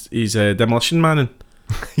 he's a demolition man."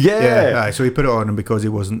 Yeah, aye, so he put it on, and because he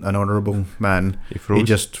wasn't an honourable man, He froze. he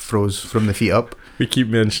just froze from the feet up. We keep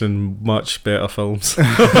mentioning much better films.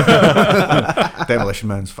 Demolition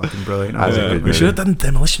Man's fucking brilliant. That's a Oh, good We should have done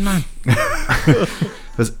Demolition Man.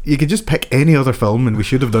 You could just pick any other film, and we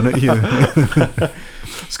should have done it here.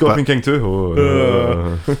 Scorpion King 2.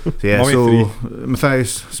 Oh. So yeah, Mummy so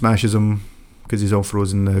Matthias smashes him because he's all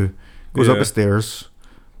frozen now. Goes up Yeah. the stairs.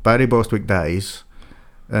 Barry Bostwick dies,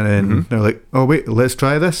 and then Mhm. they're like, "Oh wait, let's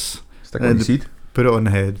try this." Stick on on the the seed. Put it on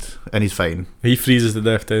the head, and he's fine. He freezes to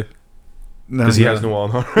death too. Because he has no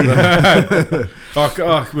honor.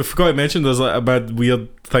 We forgot to mention there's like a bad weird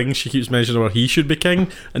thing she keeps mentioning where he should be king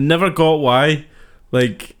and never got why.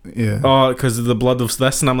 Like, Yeah. oh, because of the blood of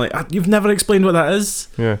this, and I'm like, you've never explained what that is.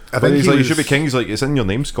 Yeah. I But think he's he like, you was- should be king. He's like, it's in your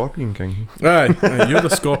name, Scorpion King. Aye, you're the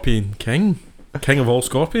Scorpion King, king of all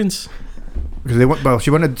scorpions. Because they want. Well, she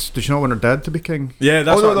wanted. Did she not want her dad to be king? Yeah,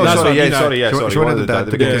 that's Oh, no, no, that's sorry, what I mean, sorry, yeah, She, sorry. she wanted the dad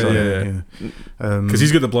to be yeah, king. yeah, yeah. because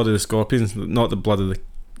he's got the blood of the scorpions, not the blood of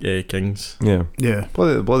the kings. Yeah. Yeah.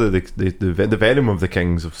 Blood of the venom of the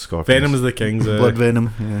kings of Scorpions. Venom is the kings. Blood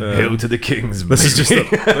venom. Yeah. Hail to the kings. This is baby.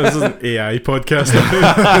 just this is an AI podcast.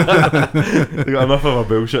 They got enough of our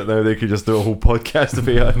bullshit now. They could just do a whole podcast of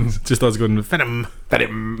AIs. Just us going Venom,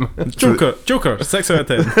 Venom. Joker, 6 out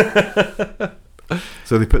of 10.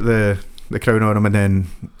 So they put the crown on him, and then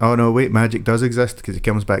oh no, wait, magic does exist because he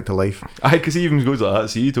comes back to life. Aye, because he even goes like that.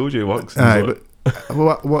 See, he told you it works. And Aye, he's like,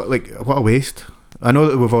 but what a waste. I know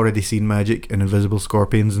that we've already seen magic and invisible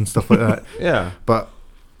scorpions and stuff like that, yeah. but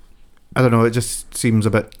I don't know. It just seems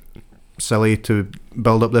a bit silly to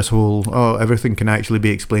build up this whole everything can actually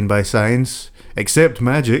be explained by science except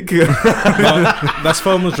magic. Well, this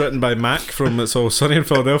film was written by Mac from It's All Sunny in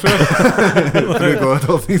Philadelphia. Through God,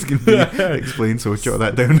 all things can be explained. So jot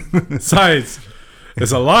that down. Science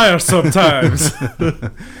is a liar sometimes.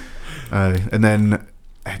 And then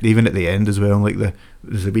even at the end as well, like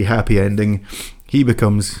there's a wee happy ending. He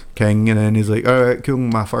becomes king, and then he's like, "All right, cool.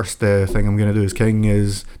 My first thing I'm gonna do as king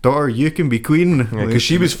is, daughter, you can be queen." Because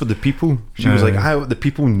she was for the people. She was like, the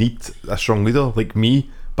people need a strong leader like me,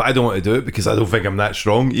 but but I don't want to do it because I don't think I'm that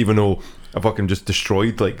strong, even though I fucking just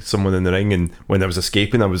destroyed like someone in the ring, and when I was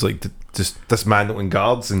escaping I was like just dismantling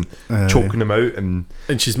guards and choking them out, and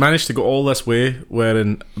she's managed to go all this way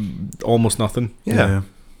wearing almost nothing. yeah.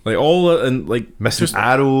 Like all and like Missing just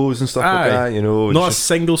arrows and stuff like that, you know. not a just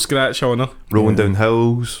single scratch on her rolling down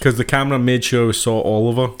hills. because the camera made sure we saw all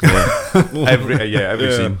of her. Every Yeah.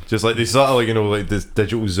 scene. Just like they started like, you know, like this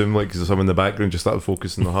digital zoom, like because someone in the background just started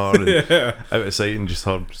focusing on her and Yeah. out of sight, and just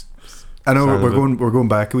her. I know Sound we're of it. we're going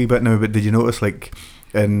back a wee bit now, but did you notice like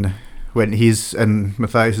when he's and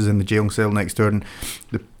Matthias is in the jail cell next door and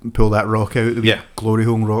they pull that rock out, the wee Yeah. glory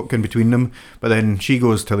hole rock in between them, but then she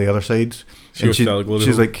goes to the other side. She goes to the glory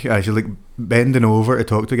she's hole. like she's like bending over to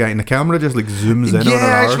talk to the guy, and the camera just like zooms in on her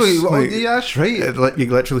actually, arse. Like, yeah, that's right. you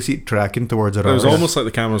literally see it tracking towards her It was arse. almost like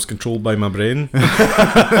the camera was controlled by my brain.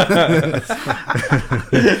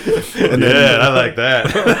 Yeah, I like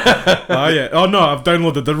that. Oh yeah. Oh no, I've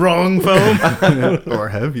downloaded the wrong film. Or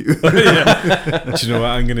have you? Yeah. Do you know what?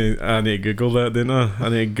 I need to Google that, don't I? I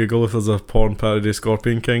need to Google if there's a porn parody of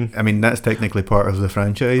Scorpion King. I mean, that's technically part of the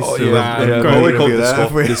franchise. Oh so yeah, we've got to probably called review that,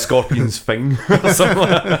 have we? the Scorpion's thing or something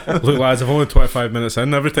like that. Look, lads, I've only 25 minutes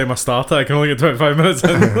in. Every time I start it, I can only get 25 minutes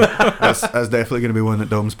in. That's definitely going to be one that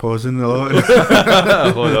Dom's pausing a lot.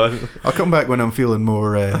 Hold on. I'll come back when I'm feeling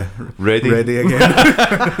more Ready? ready again.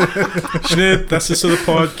 Sinead, this is for the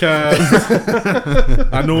podcast.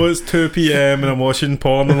 I know it's 2 p.m. and I'm watching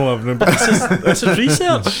porn in the living room, but this is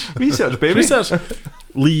research. Research, baby. Research.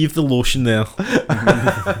 Leave the lotion there.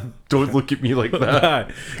 Don't look at me like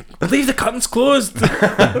that. Leave the curtains closed.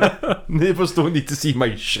 Neighbours don't need to see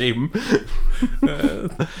my shame.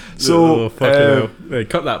 Oh, fucking hell. Hey,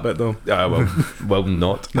 cut that bit though. Well,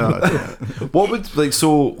 not. No, What would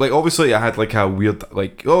like obviously I had like a weird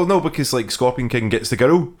like because like Scorpion King gets the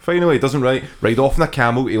girl finally, doesn't ride off in a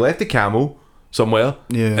camel. He left the camel somewhere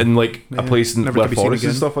in like a place in Never where to be seen forests and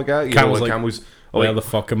again. stuff like that. You Camels know, like, camels. Where Like, the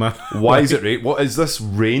fuck am I? why is it rain? What is this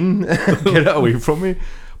rain? Get it away from me!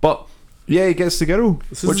 But yeah, he gets the girl,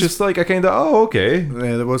 which is like a kind of okay,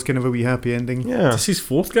 yeah, there was kind of a wee happy ending. yeah, This is his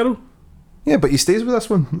fourth girl. yeah. But he stays with this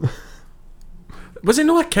one. Was he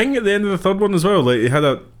not a king at the end of the third one as well? Like he had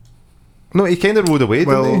a. No, he kind of rode away.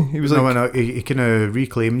 Well, didn't he? He was like, no, he kind of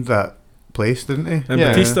reclaimed that place, didn't he? And Yeah.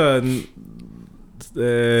 Batista and.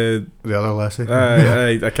 The other lassie.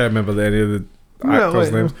 I can't remember any of the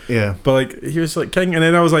actors' like, names. Yeah. But like he was like king, and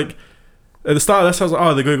then I was like, at the start of this, I was like,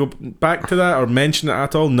 oh, they're going to go back to that or mention it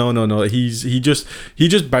at all? No. He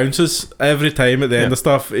just bounces every time at the end of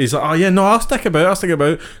stuff. He's like, oh yeah, no, I'll stick about.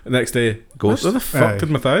 The next day, Ghost. Where the fuck Aye. did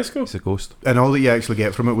Matthias go? he's a ghost. And all that you actually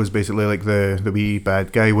get from it was basically like the wee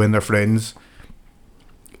bad guy when they're friends,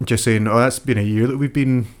 just saying, "Oh, that's been a year that we've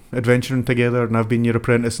been adventuring together, and I've been your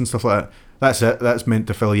apprentice and stuff like that." That's it. That's meant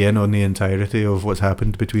to fill you in on the entirety of what's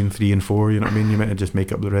happened between 3 and 4. You know what I mean? You meant to just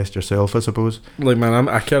make up the rest yourself, I suppose. Like man,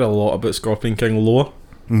 I care a lot about Scorpion King Loa.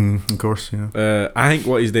 Of course, yeah. I think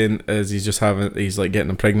what he's doing is he's like getting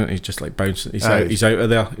them pregnant. He's just like bouncing. He's Aye. out of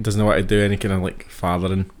there. He doesn't know what to do. Any kind of like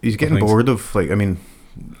fathering. He's getting things. bored of like. I mean,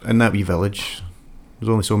 in that wee village, there's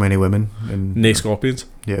only so many women, and Nay scorpions.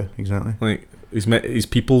 yeah, exactly. Like his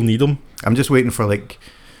people need him. I'm just waiting for like.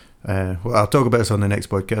 Well, I'll talk about this on the next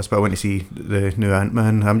podcast, but I want to see the new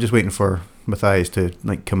Ant-Man. I'm just waiting for Matthias to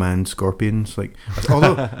like command scorpions. Like,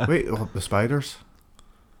 although wait, the spiders.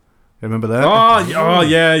 Remember that? Oh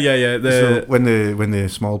yeah. So when the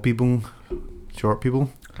small people, short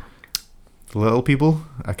people, the little people,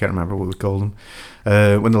 I can't remember what we call them.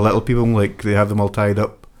 When the little people, like, they have them all tied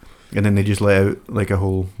up, and then they just let out like a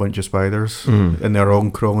whole bunch of spiders, and they're all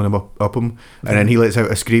crawling him up him, and then he lets out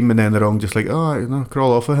a scream, and then they're all just like, oh, no,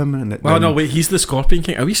 crawl off of him. And Oh no, wait, he's the Scorpion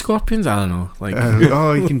King. Are we scorpions? I don't know. Like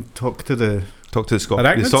you can talk to the. Talk to the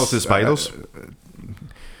Arachnids? Talk to the spiders.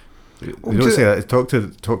 You don't say that. Talk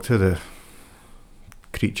to the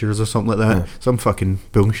creatures or something like that. Yeah. Some fucking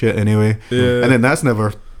bullshit anyway. yeah. And then that's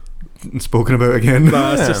never spoken about again.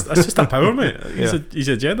 Nah, that's just a power, mate. He's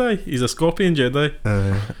Yeah. a Jedi. He's a Scorpion Jedi.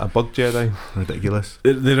 A bug Jedi. Ridiculous.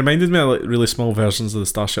 They reminded me of like really small versions of the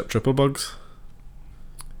Starship Trooper bugs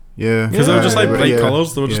Yeah, because they were just like Yeah. bright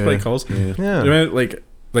colours. They were just Yeah. bright colours. Yeah. Yeah. You remember like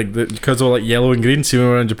because they were like yellow and green. See when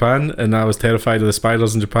we were in Japan, and I was terrified of the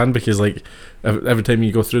spiders in Japan because like every time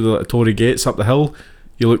you go through the like, Torii gates up the hill,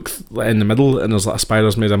 you look in the middle and there's like a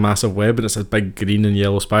spider's made a massive web and it's a big green and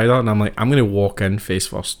yellow spider, and I'm like, I'm gonna walk in face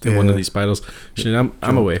first to one of Yeah. these spiders. I'm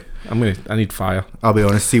away. I need fire. I'll be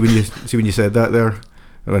honest. See when you said that there,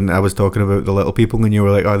 when I was talking about the little people, and you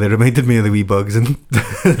were like, "Oh, they reminded me of the wee bugs," and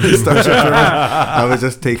Starship Troopers, I was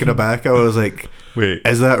just taken aback. I was like, Wait.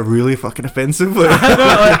 "Is that really fucking offensive?"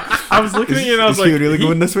 I was looking at you and I was is like, he really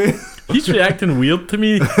going this way? he's reacting weird to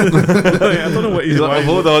me. Like, I don't know what he's He's like, like.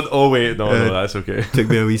 hold on. Oh wait, no, that's okay. Took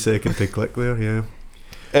me a wee second to click there.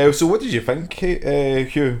 Yeah. So what did you think,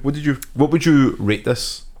 Hugh? What would you rate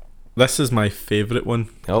this? This is my favourite one.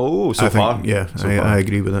 Oh, so I far. think, yeah, So I far.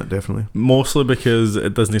 agree with that definitely. Mostly because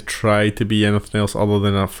it doesn't try to be anything else other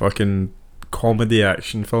than a fucking comedy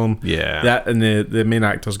action film. Yeah. That and the main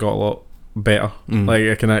actor's got a lot better. Mm. Like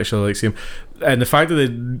I can actually like see him, and the fact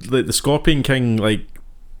that the Scorpion King like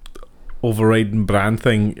overriding brand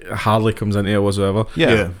thing hardly comes into it whatsoever.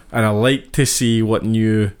 Yeah. And I like to see what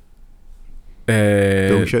new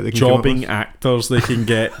Bullshit they can come up jobbing with. actors they can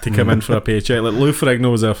get to come in for a paycheck. Like Lou Ferrigno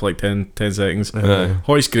was there for like 10 seconds.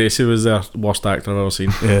 Horace Gracie was their worst actor I've ever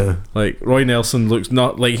seen. Yeah. Like Roy Nelson looks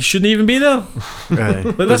not like he shouldn't even be there. Right.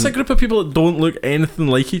 Like that's a group of people that don't look anything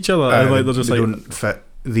like each other. And like they're just they like, don't fit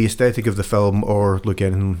the aesthetic of the film or look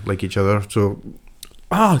anything like each other. So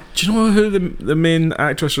do you know who the main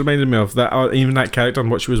actress reminded me of? That even that character and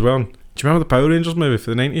what she was wearing. Do you remember the Power Rangers movie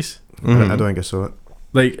for the 90s? Mhm. I don't think I saw it.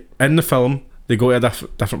 Like in the film, they go to a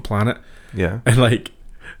different planet, Yeah. and like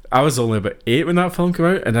I was only about 8 when that film came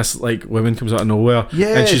out, and this like woman comes out of nowhere,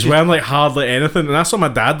 Yeah, and she's wearing like hardly anything, and I saw my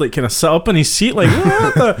dad like kind of sit up in his seat, like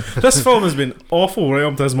what the? This film has been awful right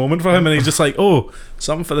up to this moment for him, and he's just like, oh,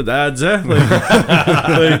 something for the dads, eh?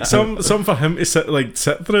 Like some for him to sit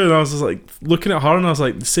through, and I was just like looking at her, and I was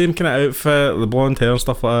like, the same kind of outfit, the blonde hair and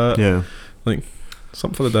stuff like that. Yeah.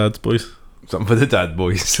 Something for the dads, boys. Something for the dad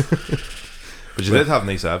boys. But you did have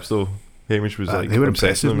nice abs though. Hamish was like they were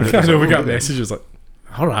obsessed with impressive, them. I know we got messages like,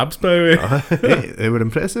 her abs, by the way. Hey, they were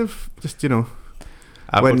impressive. Just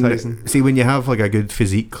Advertising. when you have like a good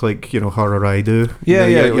physique, like her or I do. Yeah,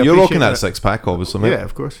 you yeah. appreciate You're rocking that 6-pack, obviously, mate. Yeah,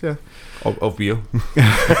 of course. Yeah. Of beer.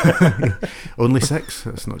 Only 6.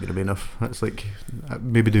 That's not going to be enough. That's like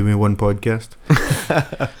maybe do me one podcast.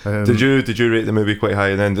 Did you rate the movie quite high,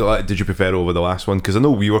 and then did you prefer it over the last one? Because I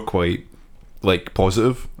know we were quite like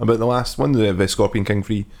positive about the last one, the Scorpion King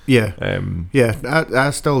 3. Yeah. Yeah.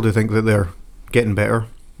 I still do think that they're getting better.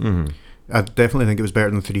 Mm-hmm. I definitely think it was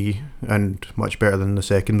better than 3 and much better than the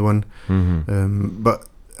second one. Mm-hmm. But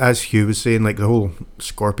as Hugh was saying, like the whole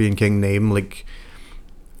Scorpion King name, like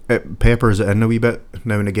it peppers it in a wee bit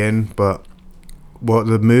now and again. But what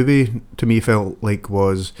the movie to me felt like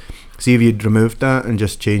was, see if you'd removed that and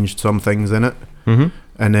just changed some things in it, Mm-hmm.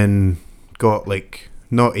 and then got like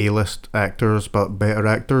not A-list actors but better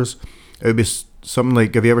actors, it would be something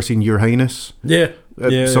like, have you ever seen Your Highness? Yeah.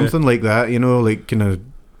 Something like that, like kind of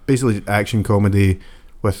basically action comedy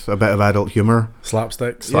with a bit of adult humour.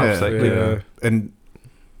 Slapstick. Yeah. And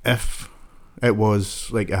if it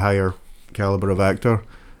was like a higher caliber of actor,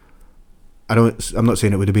 I'm not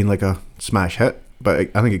saying it would have been like a smash hit, but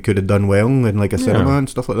I think it could have done well in like a cinema and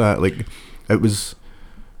stuff like that. Like it was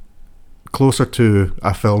closer to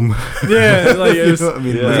a film. Yeah, like it You was, know what I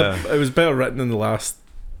mean? Yeah. it was better written than the last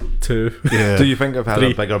 2. Yeah. Do you think if it had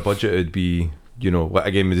 3. a bigger budget, it'd be,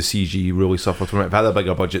 again with the CG really suffered from it? If it had a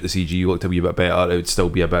bigger budget, the CG looked a wee bit better, it would still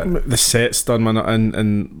be a bit. The set's done, man,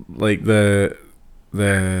 and like the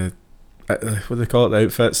what do they call it, the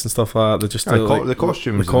outfits and stuff like that. They're just The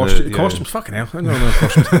costumes. costumes, fucking hell, I don't know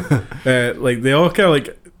costumes. Like they all kind of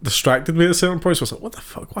like distracted me at certain points. So I was like, what the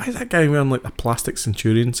fuck? Why is that guy wearing like a plastic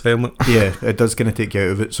Centurion's helmet? Yeah, it does kind of take you out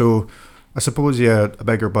of it. So I suppose a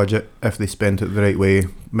bigger budget, if they spent it the right way,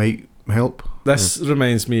 might help. This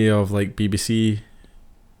reminds me of like BBC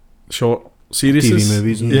short series, TV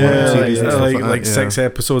movies and yeah, series and stuff like like that, 6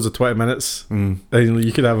 episodes of 20 minutes. Mm. And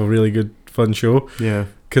you could have a really good fun show. Yeah.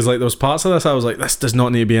 Because like there was parts of this I was like, this does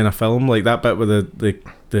not need to be in a film. Like that bit with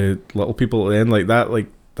the little people at the end, like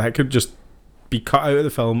that could just be cut out of the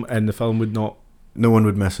film, and the film would not. No one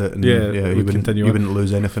would miss it. And Yeah, it you would wouldn't, continue you on. wouldn't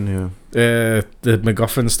lose anything. Yeah. The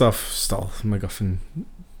MacGuffin stuff, still MacGuffin,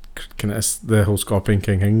 kind of the whole Scorpion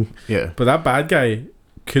King thing. Yeah. But that bad guy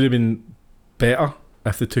could have been better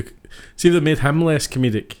if they took. See if they made him less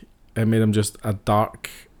comedic and made him just a dark,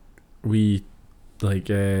 wee, like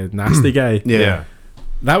nasty guy. Yeah.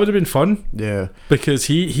 That would have been fun. Yeah. Because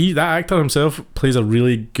he that actor himself plays a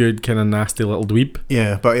really good kind of nasty little dweeb.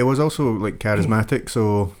 Yeah, but he was also like charismatic,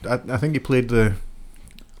 so I think he played the.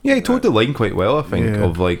 Yeah, he told the line quite well, I think, Yeah.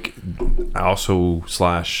 of like arsehole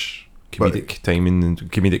 / comedic timing and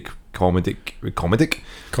comedic. Comic.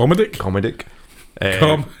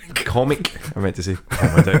 I meant to say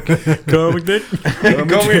comedic. Comic dick.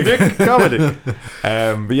 Comedic.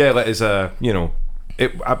 But yeah, like it's a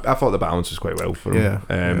I thought the balance was quite well for him.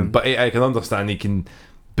 Yeah. But I can understand he can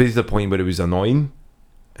be to the point where it was annoying,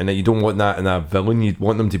 and that you don't want that in a villain. You'd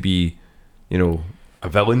want them to be, a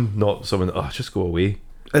villain, not someone. Oh, just go away.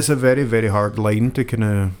 It's a very, very hard line to kind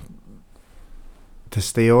of to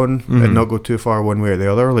stay on Mhm. and not go too far one way or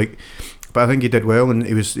the other. Like, but I think he did well, and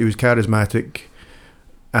he was charismatic,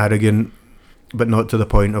 arrogant, but not to the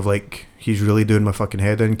point of like he's really doing my fucking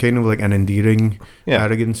head in. Kind of like an endearing Yeah.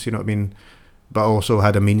 arrogance, you know what I mean? But also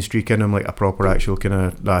had a mean streak in him, like a proper actual kind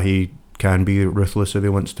of that he can be ruthless if he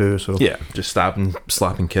wants to. So Yeah, just stabbing,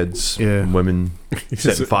 slapping kids, Yeah. women,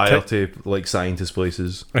 setting fire Kick- to like scientist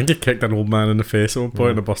places. I think he kicked an old man in the face at one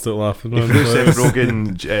point and I busted laughing. He threw Seth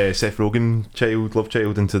Rogen, love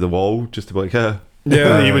child into the wall just to be like,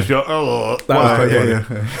 Yeah. he was like, oh, That was wow. quite yeah,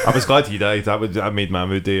 funny. yeah. I was glad he died. That made my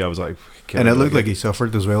mood day. I was like, And it looked like he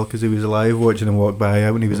suffered as well because he was alive watching him walk by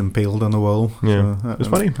out when he was impaled on the wall. Yeah. So that It was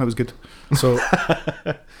funny. That was good. So,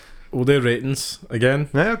 we'll do ratings again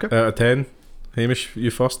Yeah, okay. out of 10. Hamish, you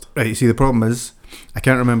first. Right, you see, the problem is I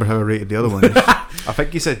can't remember how I rated the other ones. I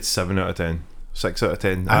think he said 7 out of 10. 6 out of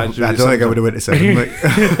 10. I don't think I would have went to 7. Like,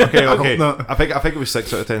 Okay, I hope okay. not. I think it was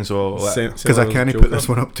 6 out of 10. So Because I can't put this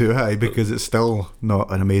one up too high because it's still not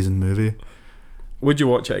an amazing movie. Would you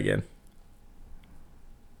watch it again?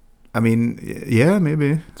 I mean, yeah,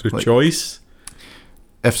 maybe Through Like- choice?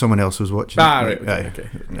 if someone else was watching. Ah, it, right. like, Okay.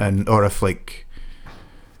 aye. And or if like,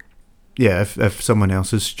 yeah, if someone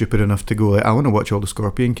else is stupid enough to go like, I want to watch all the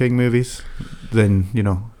Scorpion King movies, then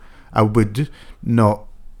I would not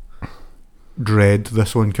dread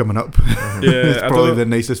this one coming up. Yeah, It's I probably don't- the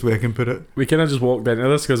nicest way I can put it. We kind of just walked into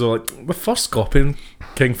this because we're like, the first Scorpion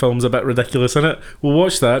King film's a bit ridiculous, isn't it? We'll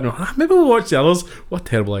watch that and we're like, maybe we'll watch the others. What a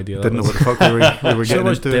terrible idea that Didn't know was. what the fuck we were Should have getting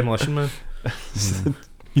watched into. Demolition Man.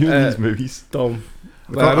 you know Uh, these movies. Dumb.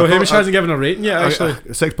 I thought- I know I Hamish thought- hasn't given a rating yet, actually.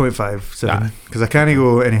 6.5, 7. Because I can't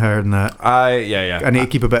go any higher than that. Yeah. I need to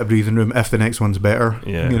keep a bit of breathing room if the next one's better.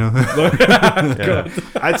 Yeah. Yeah.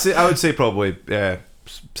 I would say probably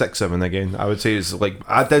 6, 7 again. I would say it's like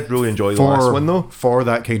I did really enjoy the last one though. For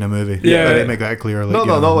that kind of movie. Yeah. I didn't make that clear. Like, No, you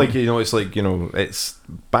know. not like it's like it's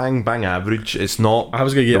bang average. It's not. I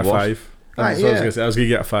was going to get a the worst. 5. Ah, That's what I was yeah. gonna say. I was going to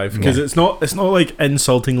get a 5 because it's not like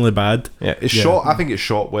insultingly bad. Yeah, it's Yeah. shot. I think it's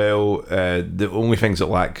shot well. The only things that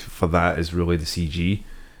lack for that is really the CG.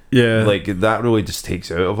 Yeah. Like that really just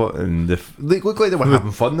takes it out of it, and they look like they were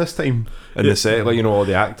having fun this time in the set. Like all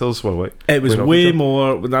the actors were like. It was playing off way each other.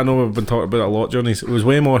 more. I know we've been talking about it a lot, Johnny. It was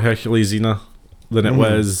way more Hercules Xena than it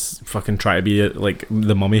was fucking try to be like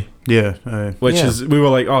the Mummy, Yeah. which Yeah. is we were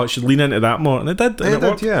like, oh, it should lean into that more, and it did. And It it did,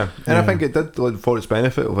 worked. yeah. And I Yeah. think it did like, for its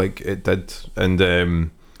benefit. Like it did, and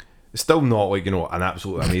it's still not like an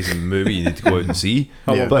absolute amazing movie you need to go out and see.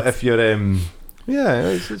 Yeah. But if you're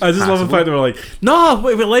it's I just love the fact that we're like, no,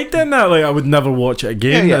 we liked it. Now, like, I would never watch it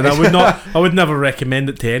again, Yeah, yeah. and I would not. I would never recommend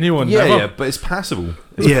it to anyone. Yeah, ever. yeah, but it's passable.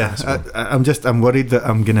 It's Yeah, passable. I'm worried that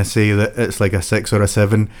I'm gonna say that it's like a 6 or a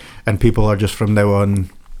 7, and people are just from now on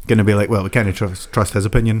gonna be like, well, we can't trust his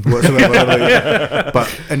opinion whatsoever. Like,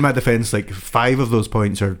 but in my defense, like 5 of those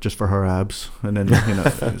points are just for her abs, and then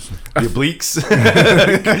it's, The obliques.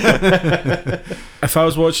 If I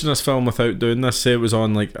was watching this film without doing this, say it was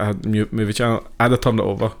on like a movie channel, I'd have turned it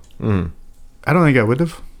over I don't think I would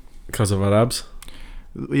have. because of her abs.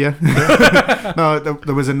 Yeah, no,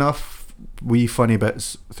 there was enough wee funny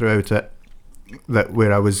bits throughout it that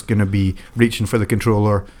where I was gonna be reaching for the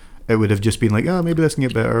controller, it would have just been like, oh, maybe this can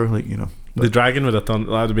get better, like The dragon would have turned.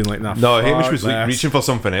 I'd have been like, nah. No, Hamish fuck was like, this. reaching for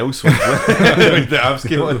something else. The abs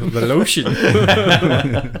came on. the lotion,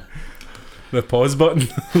 the pause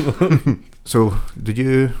button. So, did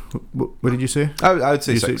you? What did you say? I would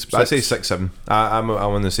say You 6. say I'd say 6? 6, 7. I'm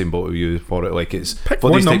on the same boat with you for it. Like it's Pick for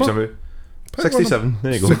one these types number. of movies. Pick one 67.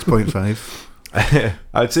 There you go. 6.5.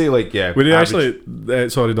 I'd say like yeah. We need average. actually.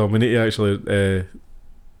 Sorry, Dom. We need to actually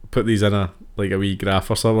put these in a wee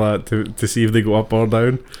graph or something like that to see if they go up or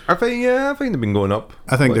down. I think they've been going up.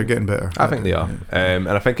 I think Like, they're getting better. I think they are, and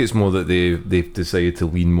I think it's more that they've decided to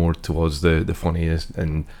lean more towards the funniest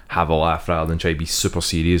and have a laugh rather than try to be super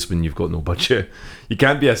serious when you've got no budget. You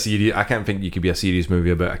can't be a serious. I can't think you could be a serious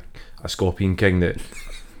movie about a Scorpion King that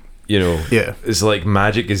Yeah. it's like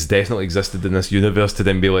magic has definitely existed in this universe to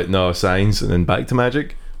then be like no science and then back to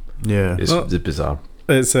magic. Yeah. It's Well, bizarre.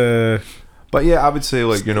 It's But yeah, I would say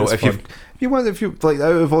like It's if fun. you like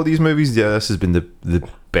out of all these movies, yeah, this has been the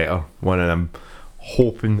better one, and I'm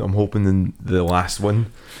hoping in the last one.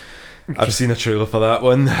 I've seen a trailer for that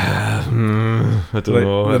one. I don't Right,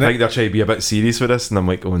 know. the I think they're trying to be a bit serious with this, and I'm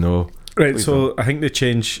like, oh no. right. Please So I think they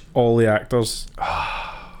change all the actors.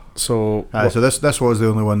 So So this was the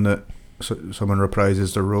only one that someone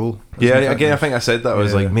reprises their role. Yeah, Isn't it? again, I think I said that. I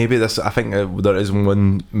was Yeah. like, maybe this. I think there is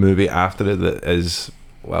one movie after it that is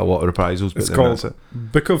a lot of reprisals. But It's then called that's it.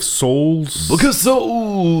 Book of Souls. Book of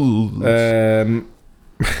Souls.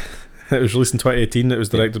 It was released in 2018. It was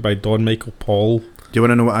directed by Don Michael Paul. you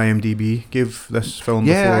want to know what IMDb gave this film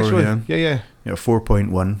Yeah, before? actually. Yeah. Yeah,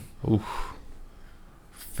 4.1.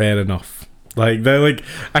 Fair enough. Like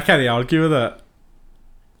I can't argue with that.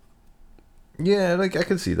 Yeah, like I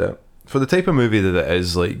can see that. For the type of movie that it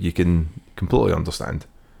is, like you can completely understand.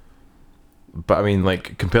 But I mean,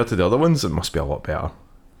 like compared to the other ones, it must be a lot better.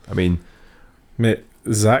 I mean, Mate,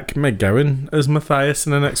 Zach McGowan is Matthias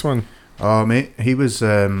in the next one. Oh, mate, he was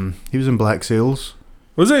in Black Sails.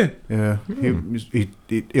 Was he? Yeah,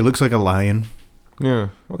 he looks like a lion. yeah,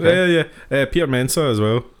 okay. Yeah. Peter Mensah as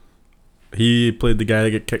well. He played the guy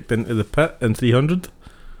that got kicked into the pit in 300.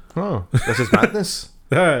 Oh, this is madness.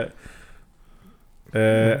 But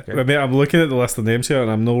mate, I'm looking at the list of names here and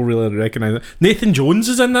I'm not really recognising. Nathan Jones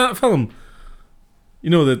is in that film. You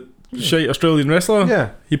know, the shite Australian wrestler?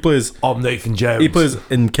 Yeah. He plays I'm Nathan Jones. He plays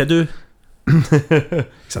Enkidu.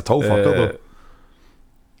 He's a tall fucker though.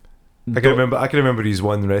 I can Don't- remember his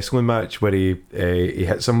one wrestling match where he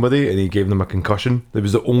hit somebody and he gave them a concussion. It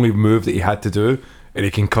was the only move that he had to do, and he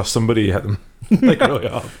concussed somebody. He hit them like really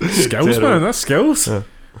hard. Skills, man. That's skills. Yeah.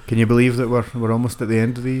 Can you believe that we're almost at the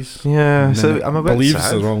end of these? Yeah, so No. I'm a bit Believe's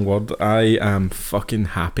sad. the wrong word. I am fucking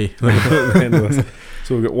happy. at the end of this.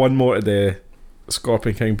 So we've got one more today.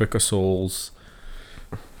 Scorpion King, Book of Souls.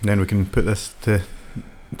 Then we can put this to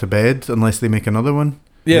bed unless they make another one.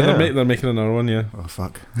 Yeah, Yeah. they're making another one. Yeah. Oh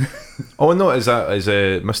fuck. Oh no, is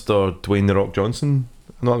Mr. Dwayne the Rock Johnson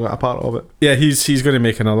not a part of it? Yeah, he's going to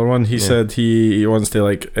make another one. He Yeah. said he wants to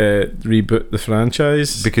reboot the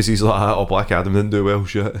franchise. Because he's like, oh, Black Adam didn't do well.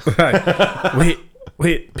 Shit.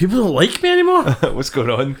 Wait, people don't like me anymore? What's going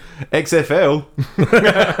on? XFL.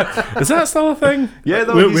 Is that still a thing? Yeah,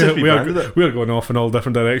 no, we're going off in all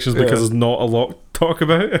different directions because Yeah. there's not a lot to talk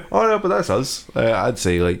about. Oh no, but that's us. I'd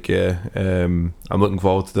say like I'm looking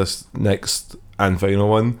forward to this next and final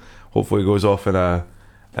one. Hopefully, it goes off in a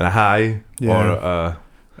high Yeah.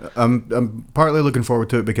 I'm partly looking forward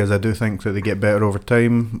to it because I do think that they get better over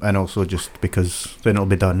time, and also just because then it'll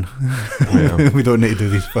be done. Yeah. We don't need to do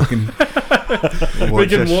these fucking. We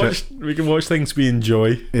can watch things we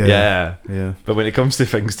enjoy. Yeah. Yeah. But when it comes to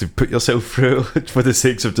things to put yourself through for the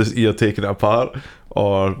sakes of just either taking it apart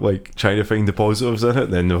or like trying to find the positives in it,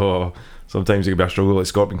 then sometimes it can be a struggle. Like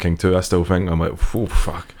Scorpion King 2, I still think I'm like, oh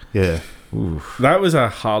fuck. Yeah. Oof. That was a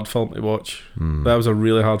hard film to watch. Mm. That was a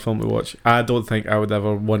really hard film to watch. I don't think I would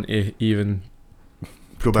ever want to even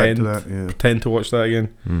Go back to Pretend. that. Yeah. pretend to watch that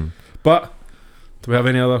again. Mm. But do we have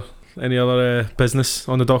any other business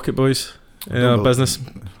on the docket, boys? Any Don't other bel- business?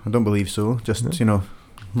 I don't believe so. Just Yeah.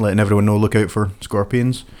 letting everyone know. Look out for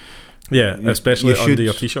scorpions. Yeah, You- especially you under should-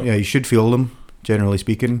 your t-shirt. Yeah, you should feel them. Generally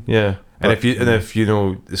speaking. Yeah. And But- if you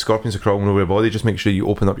know the scorpions are crawling over your body, just make sure you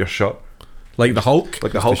open up your shirt. Like the Hulk.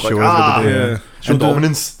 Like the Just Hulk, to like, show ah! everybody, Yeah. Show And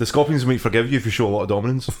dominance. The scorpions might forgive you if you show a lot of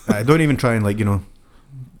dominance. I don't even try and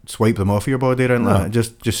swipe them off of your body or anything No. like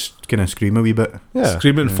that. Just kind of scream a wee bit. Yeah.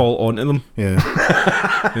 Scream it and Yeah. fall onto them. Yeah.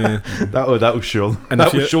 Yeah. That'll show. And That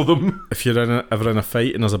if will you- show them. If you're ever in a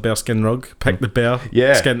fight and there's a bear skin rug, pick the bear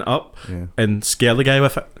Yeah. skin up Yeah. and scare the guy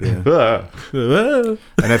with it. Yeah. Ah.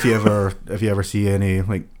 And if you ever see any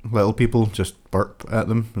little people, just burp at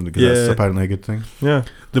them because Yeah. that's apparently a good thing. Yeah.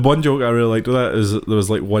 The one joke I really liked with that is that there was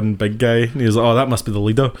one big guy and he was like, "Oh, that must be the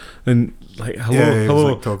leader," and hello, Yeah, he was,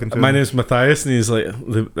 hello. talking to My him. name's Matthias, and he's like,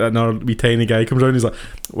 another wee tiny guy comes around. He's like,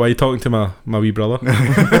 "Why are you talking to my wee brother?"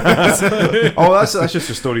 Oh, that's just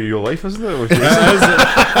the story of your life, isn't it?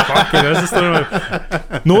 Fucking is the story,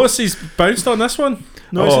 man. Notice he's bounced on this one.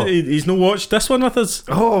 Notice Oh. he's no watched this one with us.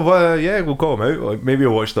 Oh, well, yeah, we'll call him out. Like, maybe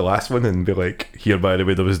we'll watch the last one and be like, here, by the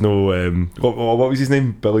way, there was no... what was his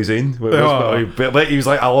name? Billy Zane? He was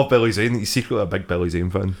like, I love Billy Zane. He's secretly a big Billy Zane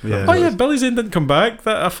fan. Yeah. Oh yeah, Billy Zane didn't come back.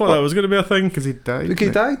 I thought that was going to be a thing. Because he died. Look, he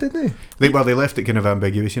died, didn't he? They left it kind of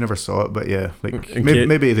ambiguous. You never saw it, but yeah, In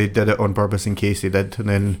maybe they did it on purpose in case they did, and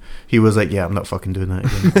then he was like, "Yeah, I'm not fucking doing that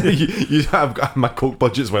again." I've got, my coke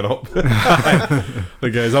budgets went up.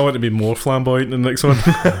 Look, guys, I want to be more flamboyant in the next one.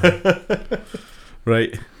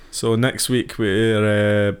 Right. So next week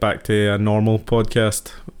we're back to a normal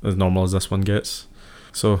podcast, as normal as this one gets.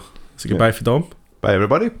 So it's a goodbye for Dom Bye,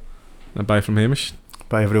 everybody. and bye from Hamish.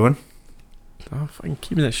 Bye, everyone. Oh, fucking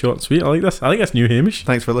keeping it short and sweet. I like this. I like this new Hamish.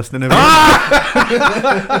 Thanks for listening, everyone.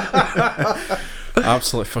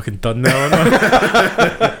 Absolutely fucking done now. Aren't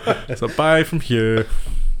I? So bye from Hugh.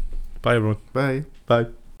 Bye everyone. Bye. Bye.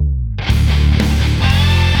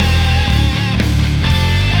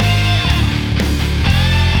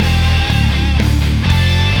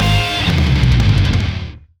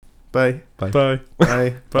 Bye. Bye. Bye.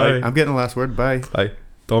 Bye. I'm getting the last word. Bye. Bye.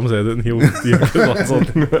 Dom's editing. He'll get the last one.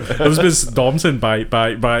 This is Dom saying bye.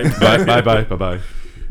 Bye, bye, bye, bye, bye.